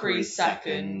 Valkyries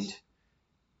second,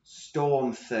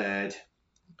 Storm third,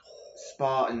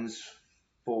 Spartans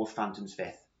fourth, Phantoms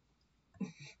fifth.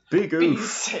 Big Bees oof.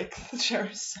 sixth,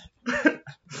 Sheriffs.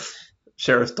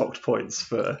 Sheriff's docked points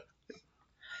for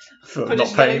But not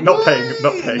it's paying like,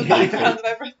 AP. the background of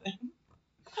everything.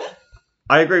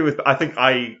 I think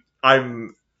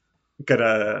I'm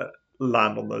gonna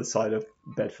land on the side of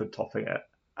Bedford topping it,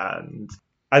 and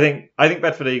I think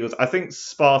Bedford Eagles. I think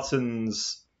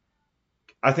Spartans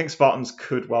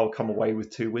could well come away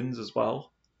with 2 wins as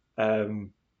well. I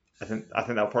think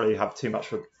they'll probably have too much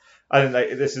for. I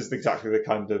think this is exactly the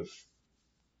kind of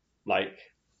like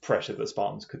pressure that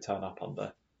Spartans could turn up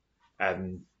under.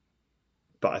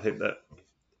 But I think that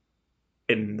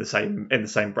in the same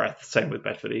breath, same with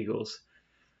Bedford Eagles.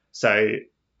 So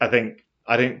I think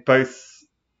both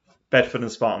Bedford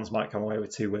and Spartans might come away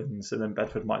with 2 wins, and then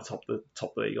Bedford might top the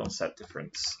league on set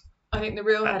difference. I think the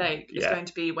real headache is yeah. going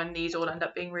to be when these all end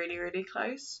up being really, really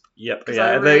close. Yep. 'Cause Yeah.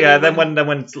 I really Then when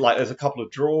like there's a couple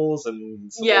of draws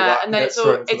and all that and then gets it's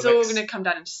thrown all into the mix. going to come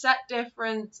down into set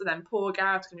difference, and then poor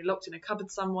Gareth's going to be locked in a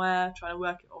cupboard somewhere trying to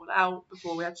work it all out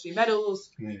before we have to do medals,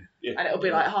 Yeah. and it'll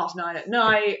be like 9:30 at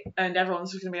night, and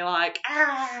everyone's just going to be like,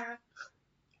 ah.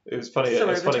 It was funny. So It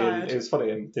was funny. overtired. It was funny.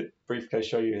 And did Briefcase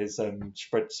show you his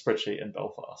spreadsheet in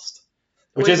Belfast,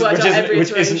 We've which worked out every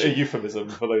isn't a iteration. euphemism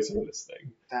for those who are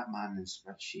listening. That man in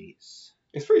spreadsheets.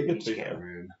 It's pretty You good need to to be get a fair.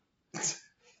 room.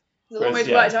 It's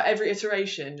almost worked out every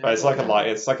iteration. But it's like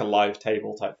a live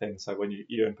table type thing. So when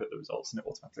you input the results, and it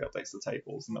automatically updates the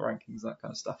tables and the rankings, that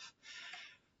kind of stuff.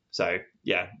 So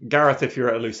yeah, Gareth, if you're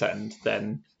at a loose end,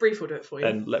 then Brief will do it for you.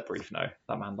 Then let Brief know.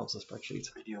 That man loves a spreadsheet.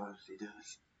 He honestly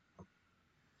does.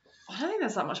 I don't think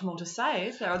there's that much more to say,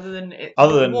 is there? Other than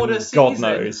God season.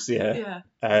 knows, yeah.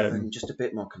 Just a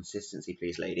bit more consistency,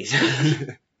 please, ladies.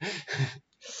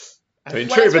 I mean,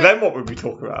 true, but then what would we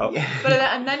talk about? Yeah. But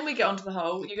and then we get onto the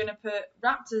whole. You're going to put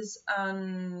Raptors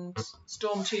and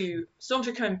Storm 2. Storm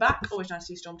 2 coming back. Always nice to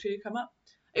see Storm 2 come up.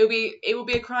 It will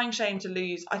be a crying shame to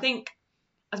lose. I think,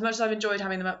 as much as I've enjoyed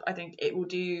having them up, I think it will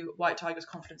do White Tigers'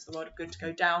 confidence in the world of good to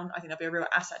go down. I think they'll be a real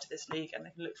asset to this league, and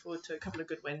they can look forward to a couple of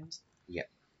good wins. Yeah.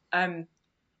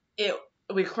 It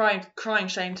will be a crying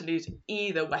shame to lose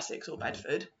either Wessex or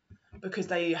Bedford, because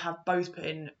they have both put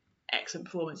in excellent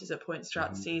performances at points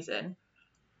throughout the season.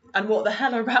 And what the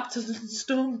hell are Raptors and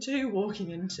Storm 2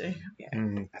 walking into?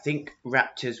 Yeah. I think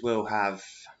Raptors will have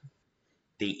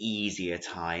the easier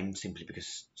time simply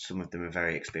because some of them are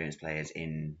very experienced players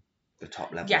in the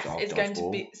top levels of it's dodgeball. going to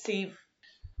be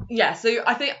so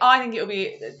I think it'll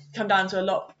be come down to a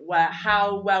lot where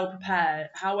how well prepared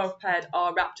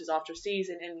are Raptors after a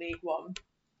season in League One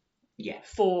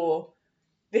for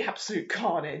the absolute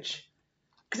carnage,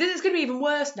 because it's going to be even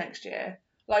worse next year.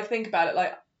 Like, think about it,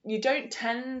 like, you don't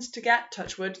tend to get,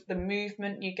 touch wood, the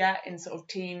movement you get in sort of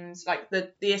teams like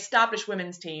the established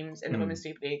women's teams in the Women's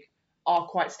Super League are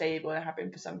quite stable and have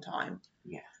been for some time.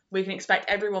 Yeah, we can expect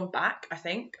everyone back, I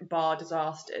think, bar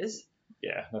disasters.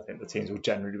 Yeah, I think the teams will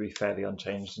generally be fairly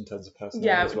unchanged in terms of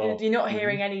personnel as well. You're not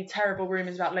hearing any terrible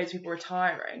rumours about loads of people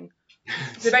retiring.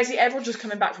 So basically everyone's just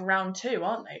coming back from round 2,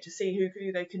 aren't they, to see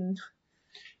who they can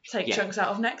take chunks out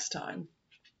of next time.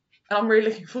 And I'm really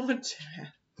looking forward to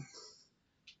it.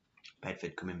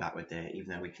 Bedford coming back with even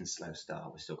though we can slow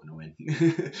start, we're still going to win.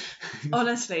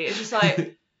 Honestly, it's just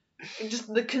like,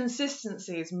 just the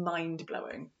consistency is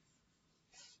mind-blowing.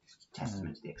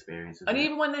 Testament to the experience. And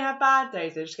even when they have bad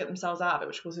days, they just get themselves out of it,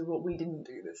 which of course is what we didn't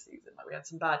do this season. Like, we had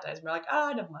some bad days and we're like,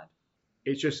 never mind.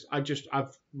 It's just,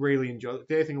 I've really enjoyed it.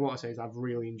 The only thing I want to say is I've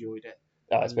really enjoyed it.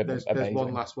 It's been there's amazing.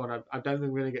 one last one. I don't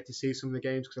think we're going to get to see some of the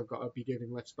games because I've got to be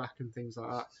giving lifts back and things like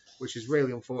that, which is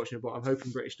really unfortunate. But I'm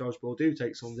hoping British Dodgeball do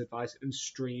take someone's advice and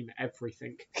stream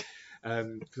everything.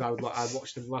 Because I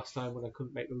watched them last time when I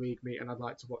couldn't make the league meet, and I'd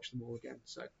like to watch them all again.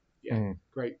 So yeah,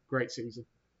 great season.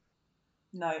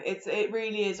 No, it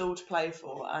really is all to play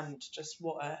for, and just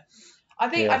what a. I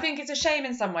think it's a shame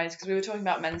in some ways because we were talking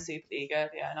about Men's Super League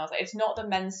earlier, and I was like, it's not that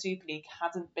Men's Super League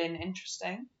hasn't been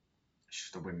interesting. It's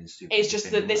just the Women's Super. It's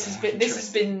just that this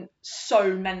has been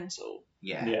so mental.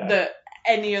 Yeah. That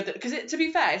any other, because to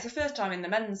be fair, it's the first time in the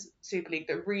Men's Super League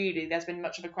that really there's been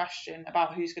much of a question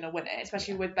about who's going to win it,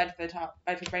 especially with Bedford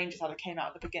Rangers how they came out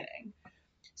at the beginning.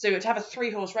 So to have a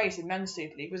 3-horse race in Men's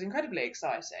Super League was incredibly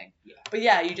exciting. Yeah. But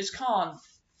yeah, you just can't.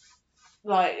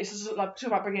 Like, it's just like talk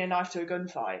about bringing a knife to a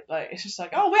gunfight. Like, it's just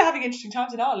like, we're having interesting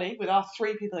times in our league with our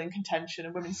 3 people in contention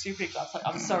and Women's Super League. That's like,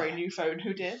 I'm sorry, new phone,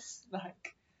 who dis?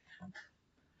 Like,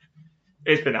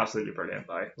 it's been absolutely brilliant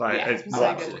though. Like, it's been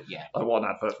so good. Yeah. Like one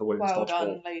advert for Women's Well Dodgeball.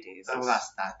 done, ladies. Well,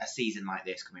 that's a season like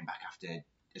this coming back after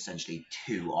essentially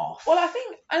 2 off. Well, I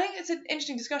think it's an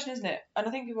interesting discussion, isn't it? And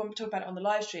I think people want to talk about it on the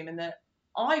live stream. And that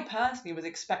I personally was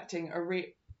expecting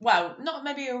not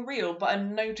maybe a real, but a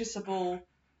noticeable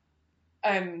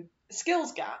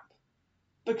skills gap,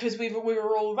 because we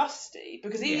were all rusty.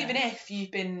 Because even if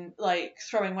you've been like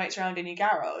throwing weights around in your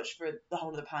garage for the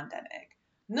whole of the pandemic,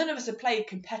 none of us have played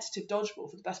competitive dodgeball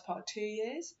for the best part of 2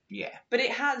 years. Yeah. But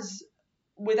it has,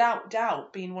 without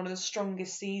doubt, been one of the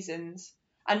strongest seasons.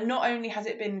 And not only has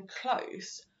it been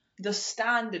close, the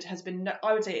standard has been,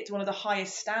 I would say it's one of the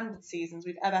highest standard seasons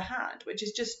we've ever had, which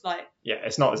is just like... Yeah,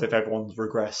 it's not as if everyone's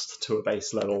regressed to a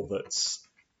base level that's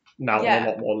now a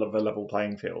lot more of a level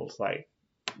playing field. Like,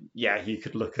 you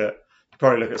could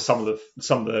probably look at some of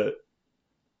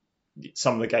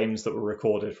the games that were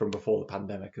recorded from before the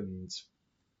pandemic, and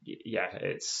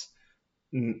it's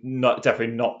definitely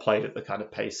not played at the kind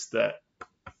of pace that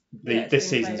this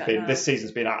season's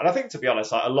been at. And I think, to be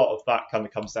honest, like, a lot of that kind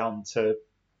of comes down to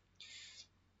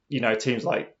teams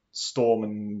like Storm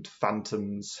and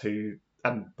Phantoms,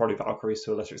 and probably Valkyries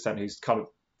to a lesser extent, who's kind of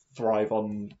thrive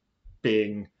on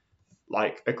being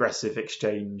like aggressive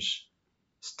exchange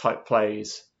type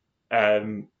plays. Has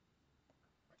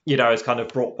kind of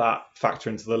brought that factor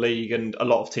into the league, and a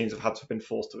lot of teams have had to have been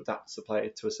forced to adapt to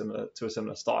play to a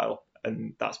similar style,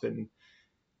 and that's been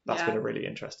a really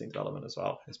interesting development as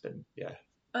well. It's been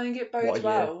I think it bodes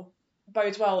well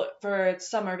for a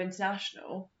summer of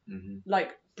international,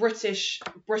 like British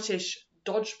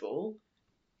dodgeball.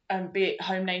 be it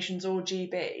Home Nations or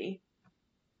GB,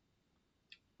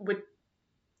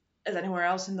 is anywhere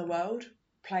else in the world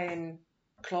playing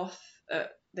cloth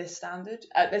at this standard,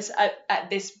 at this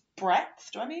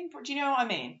breadth? Do you know what I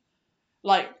mean?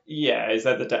 Like, Yeah, is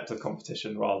there the depth of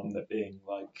competition rather than it being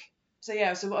like... so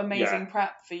what amazing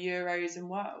prep for Euros and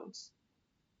Worlds.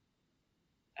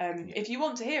 If you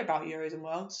want to hear about Euros and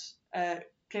Worlds, clearly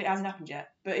it hasn't happened yet,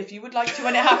 but if you would like to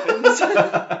when it happens,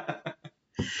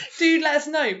 do let us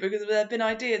know, because there have been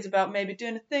ideas about maybe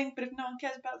doing a thing, but if no one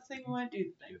cares about the thing, we won't do the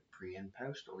thing. Do a pre and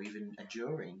post, or even a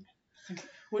during.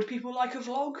 Would people like a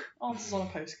vlog? Answers on a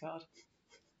postcard.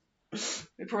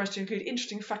 We promise to include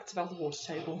interesting facts about the water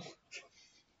table.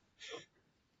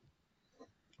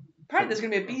 Apparently there's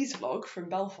going to be a bees vlog from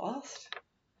Belfast.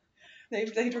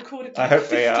 They'd recorded. I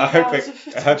hope Matt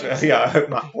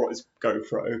brought his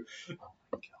GoPro.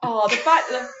 Oh, the fact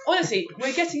that, honestly,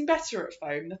 we're getting better at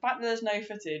foam. The fact that there's no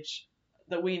footage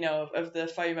that we know of the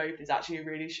foam open is actually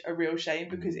a real shame,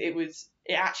 because it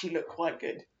actually looked quite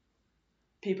good.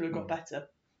 People have got better.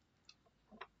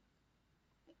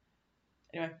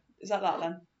 Anyway, is that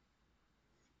then?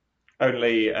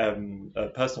 Only a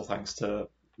personal thanks to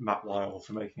Matt Weil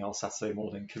for making our Saturday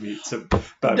morning commute to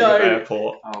Birmingham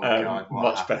Airport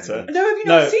much happened? better. No, have you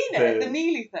not seen it? The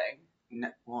Neely thing?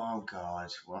 No, oh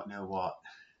God, what? No, what?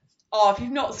 Oh, if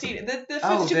you've not seen it, the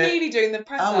footage of Neely doing the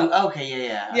press up. Oh, okay,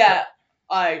 yeah. Yeah,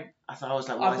 I thought I was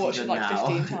like, what I've watched it like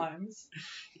 15 times.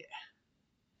 Yeah.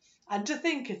 And to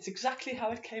think it's exactly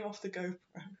how it came off the GoPro.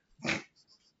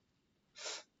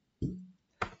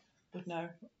 But no.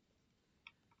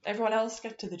 Everyone else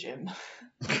get to the gym.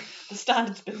 The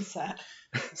standard's been set.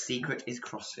 Secret is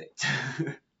CrossFit.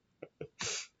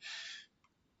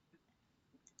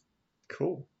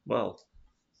 Cool. Well,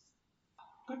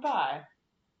 Goodbye,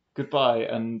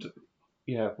 and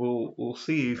yeah, we'll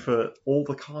see you for all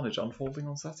the carnage unfolding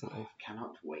on Saturday.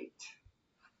 Cannot wait.